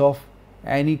case of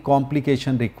any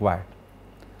complication required.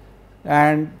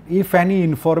 And if any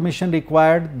information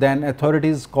required, then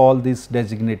authorities call these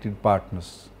designated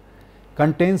partners.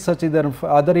 Contains such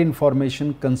other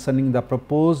information concerning the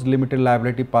proposed limited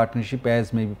liability partnership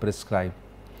as may be prescribed.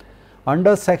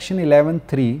 Under section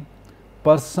 11(3),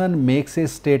 person makes a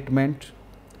statement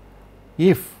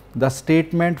if the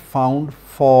statement found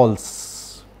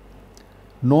false,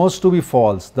 knows to be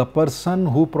false. The person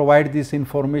who provide this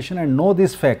information and know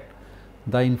this fact,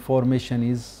 the information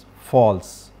is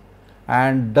false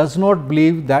and does not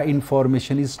believe the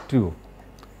information is true.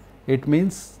 It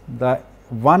means the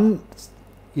one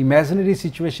imaginary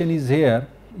situation is here,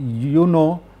 you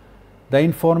know the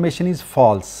information is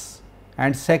false,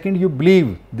 and second you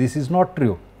believe this is not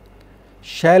true,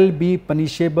 shall be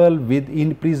punishable with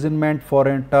imprisonment for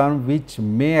a term which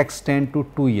may extend to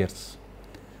 2 years.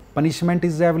 Punishment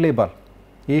is available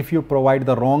if you provide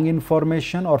the wrong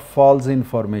information or false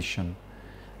information,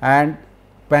 and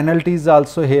penalty is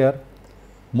also here,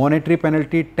 monetary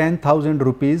penalty 10,000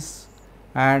 rupees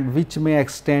and which may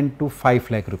extend to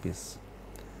 5 lakh rupees.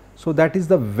 So, that is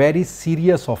the very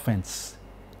serious offence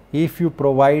if you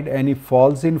provide any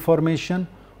false information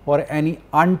or any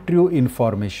untrue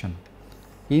information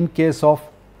in case of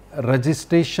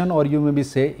registration, or you may be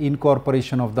say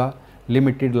incorporation of the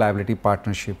limited liability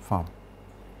partnership firm.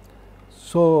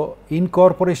 So,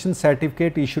 incorporation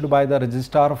certificate issued by the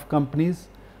registrar of companies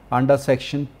under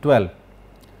section 12.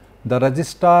 The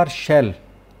registrar shall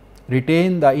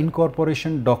retain the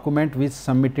incorporation document which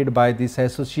submitted by this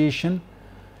association.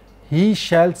 He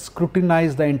shall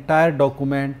scrutinize the entire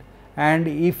document, and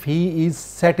if he is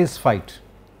satisfied,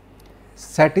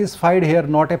 satisfied here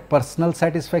not a personal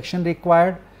satisfaction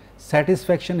required,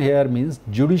 satisfaction here means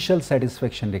judicial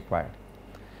satisfaction required.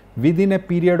 Within a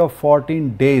period of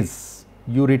 14 days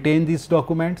you retain these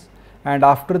documents, and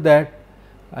after that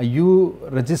you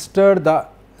register the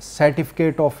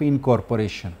certificate of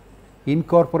incorporation,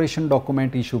 incorporation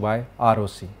document issued by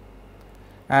ROC,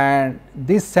 and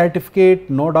this certificate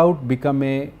no doubt become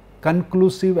a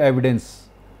conclusive evidence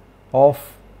of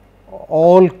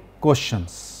all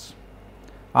questions,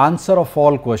 answer of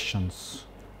all questions.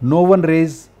 No one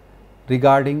raised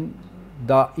regarding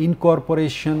the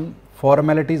incorporation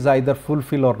formalities either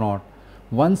fulfill or not.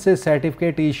 Once a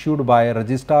certificate issued by a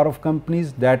registrar of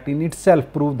companies, that in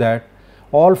itself prove that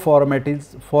all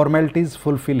formalities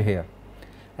fulfill here.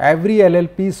 Every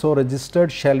LLP so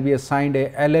registered shall be assigned a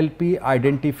LLP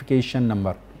identification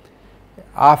number.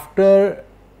 After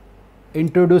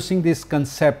introducing this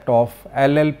concept of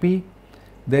LLP,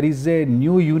 there is a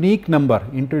new unique number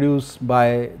introduced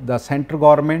by the central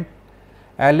government.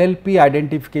 LLP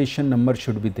identification number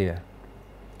should be there,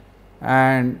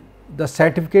 and the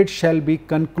certificate shall be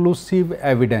conclusive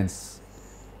evidence.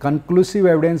 Conclusive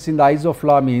evidence in the eyes of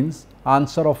law means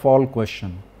answer of all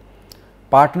question.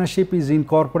 Partnership is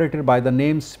incorporated by the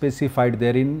name specified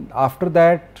therein. After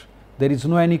that, there is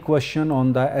no any question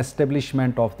on the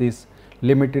establishment of this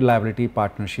limited liability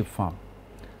partnership firm.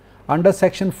 Under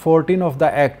section 14 of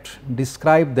the Act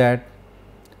describe that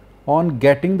on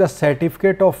getting the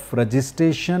certificate of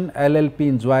registration, LLP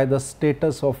enjoy the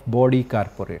status of body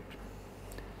corporate.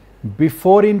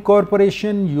 Before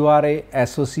incorporation, you are a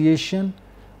association.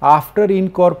 After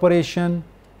incorporation,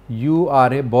 you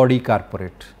are a body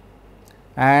corporate,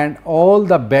 and all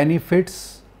the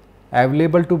benefits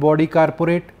available to body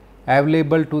corporate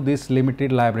available to this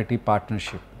limited liability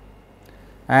partnership,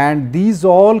 and these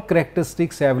all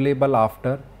characteristics available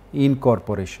after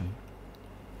incorporation.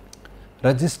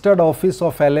 Registered office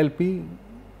of LLP,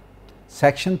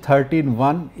 section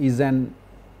 13(1) is an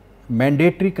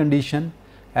mandatory condition.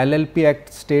 LLP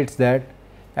Act states that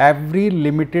every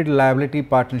limited liability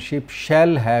partnership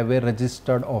shall have a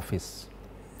registered office.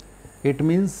 It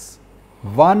means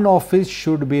one office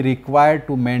should be required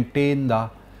to maintain the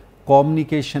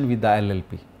communication with the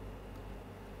LLP.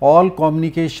 All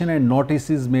communication and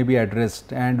notices may be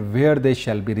addressed and where they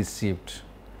shall be received.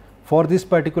 For this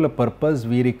particular purpose,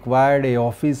 we required a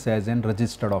office as a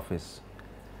registered office,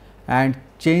 and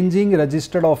changing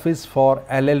registered office for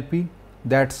LLP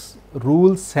that's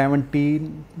Rule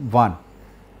 17(1).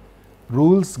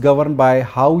 Rules govern by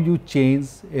how you change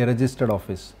a registered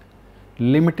office.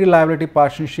 Limited liability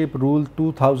partnership rule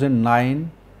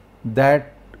 2009,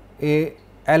 that a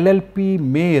LLP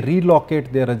may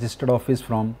relocate their registered office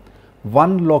from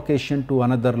one location to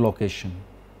another location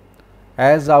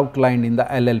as outlined in the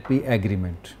LLP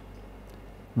agreement.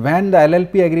 When the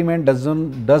LLP agreement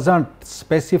doesn't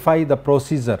specify the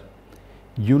procedure,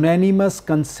 unanimous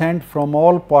consent from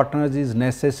all partners is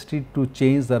necessary to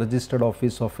change the registered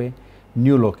office of a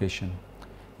new location.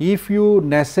 If you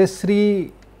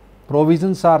necessary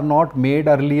provisions are not made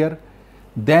earlier,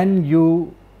 then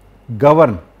you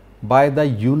govern by the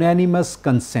unanimous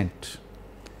consent.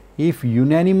 If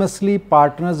unanimously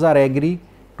partners are agree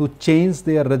to change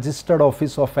their registered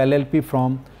office of LLP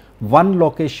from one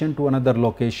location to another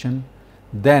location,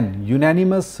 then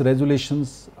unanimous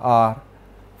resolutions are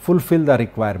fulfill the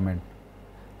requirement.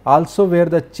 Also, where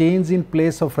the change in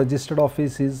place of registered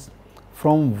office is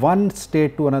from one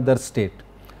state to another state,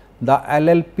 the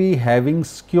LLP having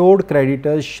secured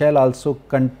creditors shall also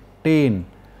contain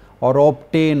or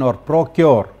obtain or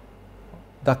procure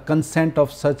the consent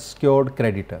of such secured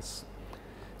creditors.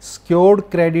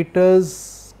 Secured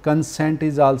creditors consent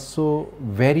is also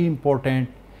very important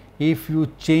if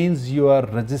you change your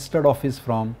registered office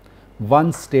from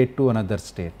one state to another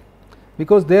state,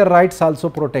 because their rights also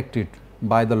protected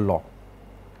by the law.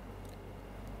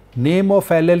 Name of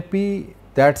LLP,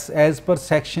 that's as per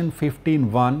section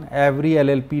 15(1), every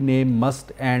LLP name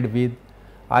must end with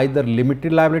either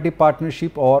limited liability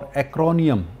partnership or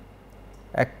acronym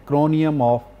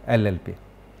of LLP.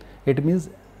 It means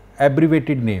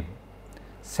abbreviated name.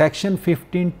 Section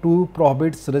 15(2)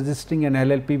 prohibits registering an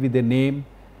LLP with a name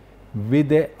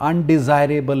with a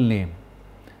undesirable name,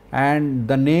 and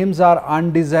the names are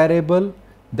undesirable,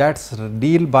 that's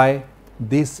deal by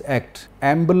this act.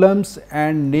 Emblems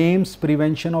and Names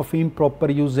Prevention of Improper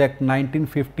Use Act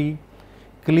 1950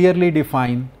 clearly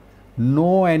define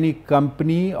no any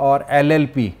company or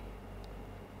LLP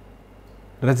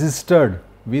registered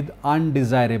with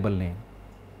undesirable name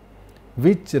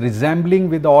which resembling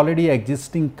with already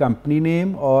existing company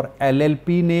name or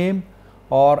LLP name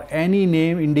or any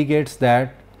name indicates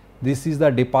that this is the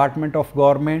Department of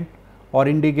Government, or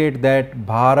indicate that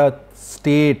Bharat,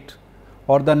 state,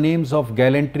 or the names of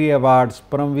gallantry awards,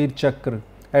 Paramveer Chakra,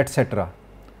 etc.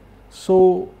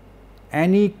 So,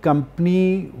 any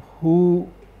company who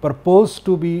propose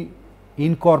to be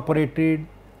incorporated,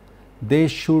 they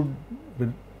should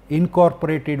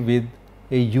incorporated with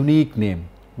a unique name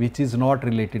which is not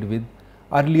related with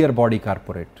earlier body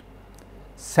corporate.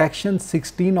 Section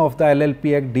 16 of the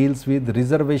LLP Act deals with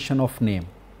reservation of name.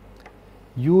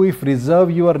 You if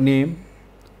reserve your name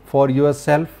for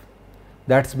yourself,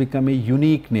 that's become a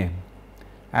unique name,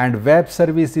 and web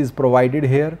service is provided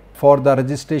here for the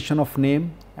registration of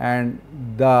name, and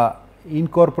the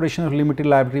incorporation of limited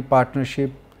liability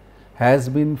partnership has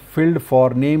been filled for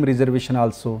name reservation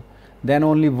also, then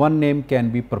only one name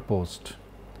can be proposed.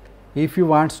 If you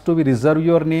want to be reserve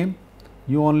your name,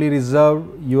 you only reserve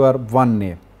your one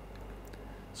name.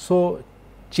 So,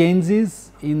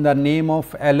 changes in the name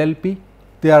of LLP,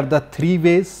 there are the three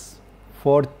ways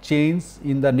for change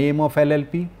in the name of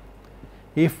LLP.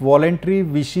 If voluntary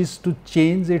wishes to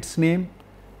change its name,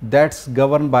 that's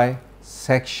governed by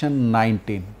section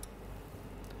 19.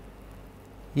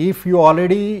 If you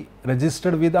already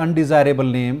registered with undesirable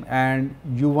name and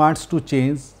you wants to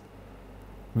change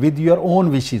with your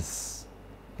own wishes,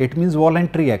 it means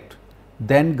voluntary act,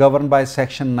 then governed by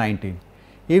section 19.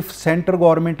 If central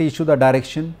government issue the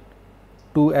direction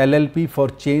to LLP for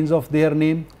change of their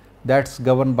name, that's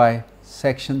governed by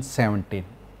section 17.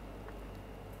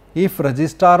 If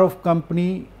registrar of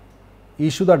company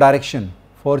issue the direction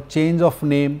for change of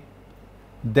name,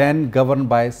 then governed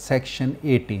by section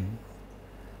 18.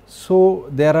 So,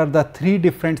 there are the three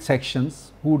different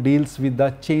sections who deals with the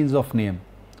change of name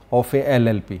of a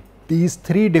LLP. These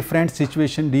three different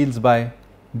situation deals by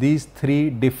these three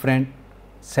different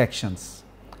sections.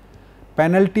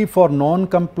 Penalty for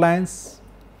non-compliance,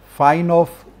 fine of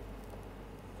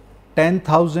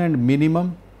 10,000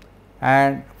 minimum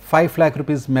and 5 lakh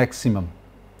rupees maximum,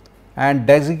 and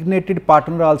designated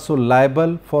partner also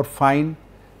liable for fine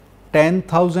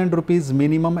 10,000 rupees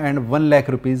minimum and 1 lakh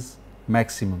rupees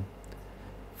maximum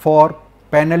for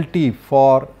penalty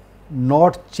for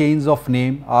not change of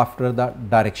name after the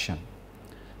direction.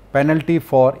 Penalty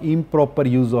for improper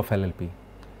use of LLP.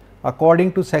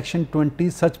 According to section 20,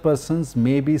 such persons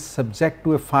may be subject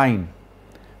to a fine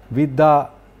with the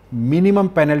minimum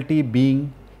penalty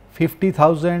being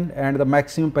 50,000 and the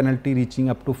maximum penalty reaching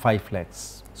up to 5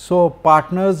 lakhs. So,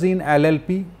 partners in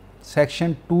LLP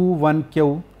section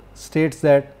 2(1)(q) states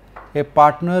that a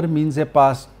partner means a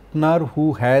partner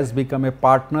who has become a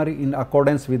partner in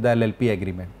accordance with the LLP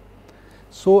agreement.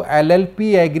 So,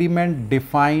 LLP agreement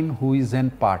define who is a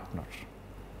partner,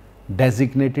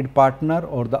 designated partner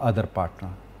or the other partner.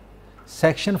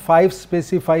 Section 5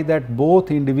 specify that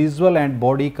both individual and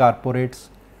body corporates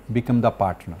become the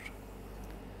partner.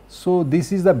 So,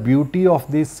 this is the beauty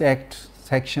of this act,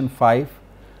 section 5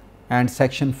 and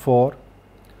section 4.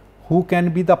 Who can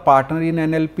be the partner in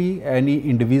NLP? Any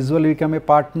individual become a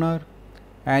partner,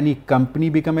 any company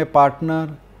become a partner,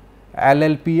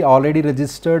 LLP already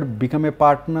registered become a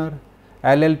partner,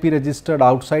 LLP registered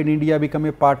outside India become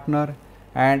a partner,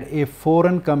 and a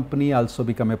foreign company also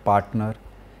become a partner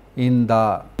in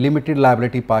the limited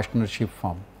liability partnership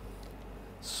form.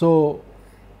 So,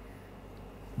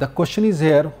 the question is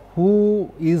here,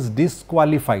 who is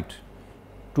disqualified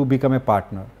to become a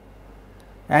partner?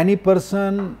 Any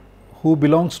person who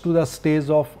belongs to the stage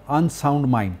of unsound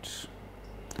mind,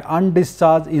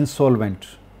 undischarged insolvent,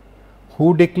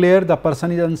 who declare the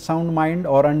person is unsound mind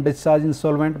or undischarged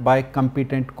insolvent by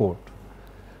competent court.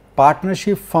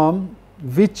 Partnership firm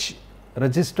which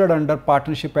registered under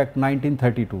Partnership Act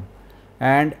 1932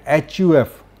 and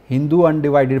HUF, Hindu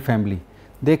Undivided Family,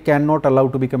 they cannot allow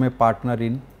to become a partner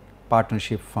in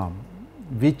partnership firm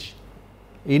which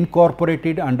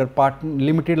incorporated under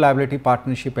Limited Liability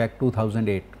Partnership Act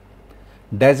 2008.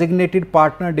 Designated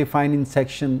partner defined in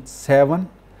section 7,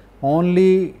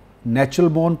 only natural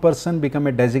born person become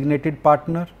a designated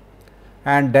partner,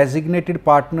 and designated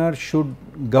partner should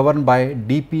govern by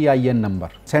DPIN number.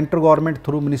 Central government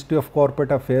through Ministry of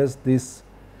Corporate Affairs, this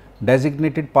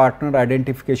designated partner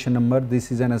identification number,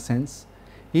 this is an essence.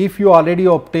 If you already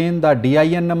obtain the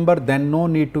DIN number, then no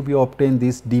need to be obtain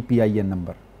this DPIN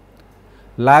number.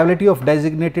 Liability of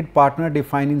designated partner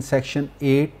defined in section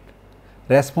 8,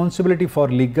 responsibility for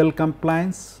legal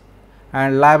compliance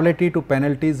and liability to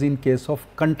penalties in case of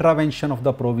contravention of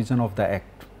the provision of the act.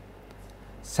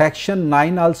 Section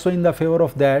 9 also in the favor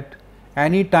of that,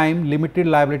 any time limited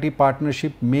liability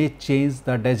partnership may change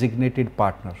the designated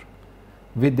partner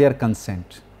with their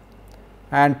consent,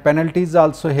 and penalties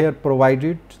also here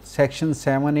provided. Section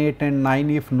 7, 8 and 9,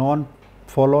 if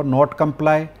not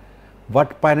comply,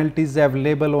 what penalties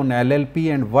available on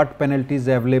LLP and what penalties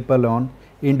available on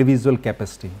individual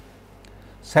capacity.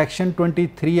 Section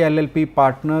 23 LLP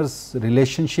partners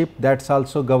relationship, that's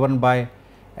also governed by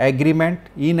agreement.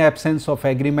 In absence of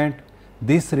agreement,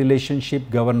 this relationship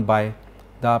governed by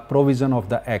the provision of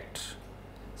the act.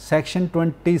 Section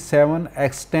 27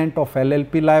 extent of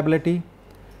LLP liability,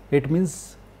 it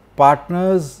means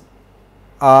partners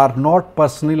are not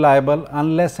personally liable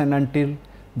unless and until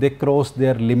they cross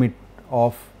their limit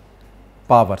of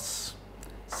powers.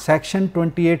 Section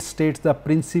 28 states the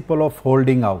principle of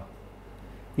holding out.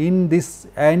 In this,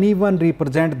 anyone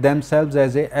represent themselves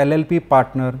as a LLP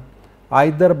partner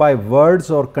either by words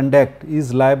or conduct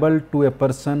is liable to a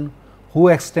person who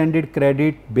extended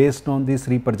credit based on this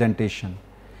representation.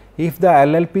 If the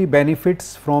LLP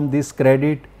benefits from this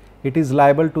credit, it is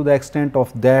liable to the extent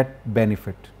of that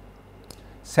benefit.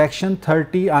 Section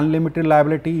 30 unlimited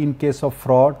liability in case of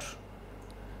fraud.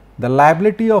 The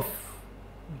liability of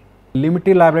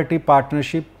limited liability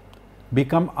partnership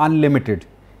become unlimited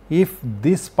if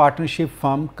this partnership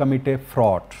firm commit a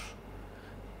fraud.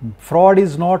 Fraud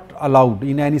is not allowed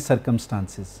in any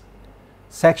circumstances.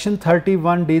 Section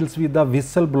 31 deals with the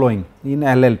whistleblowing in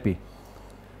LLP.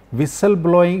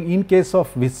 Whistleblowing, in case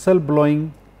of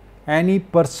whistleblowing, any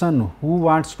person who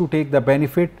wants to take the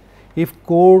benefit, if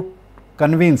court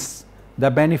convince the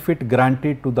benefit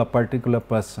granted to the particular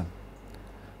person.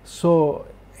 So,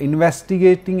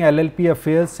 investigating LLP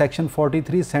affairs, section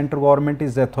 43, central government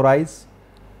is authorized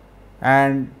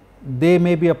and they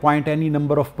may be appoint any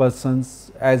number of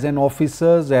persons as an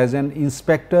officers, as an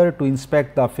inspector to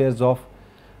inspect the affairs of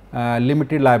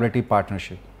limited liability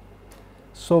partnership.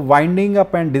 So, winding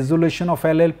up and dissolution of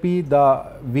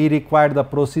LLP, we require the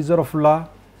procedure of law,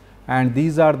 and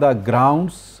these are the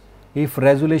grounds. If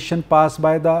resolution passed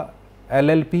by the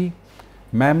LLP,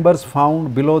 members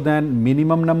found below than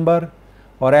minimum number,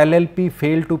 or LLP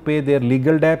failed to pay their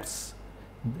legal debts,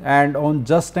 and on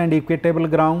just and equitable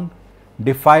ground,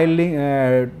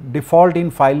 default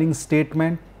in filing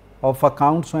statement of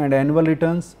accounts and annual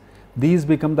returns, these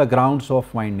become the grounds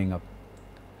of winding up.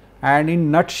 And in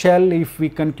nutshell, if we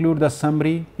conclude the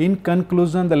summary, in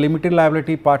conclusion, the limited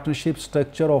liability partnership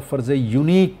structure offers a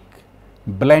unique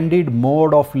blended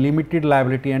mode of limited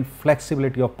liability and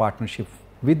flexibility of partnership.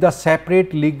 With the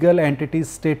separate legal entity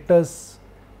status,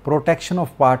 protection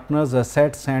of partners'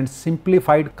 assets and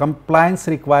simplified compliance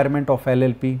requirement of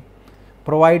LLP,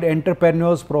 provide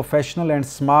entrepreneurs, professional and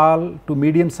small to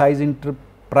medium-sized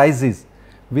enterprises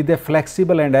with a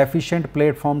flexible and efficient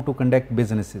platform to conduct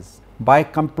businesses. By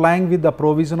complying with the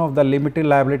provision of the Limited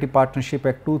Liability Partnership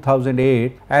Act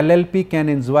 2008, LLP can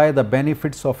enjoy the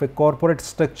benefits of a corporate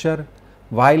structure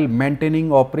while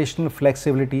maintaining operational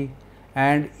flexibility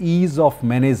and ease of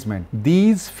management.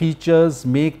 These features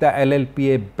make the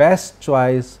LLP a best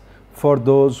choice for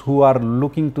those who are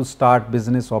looking to start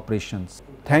business operations.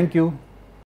 Thank you.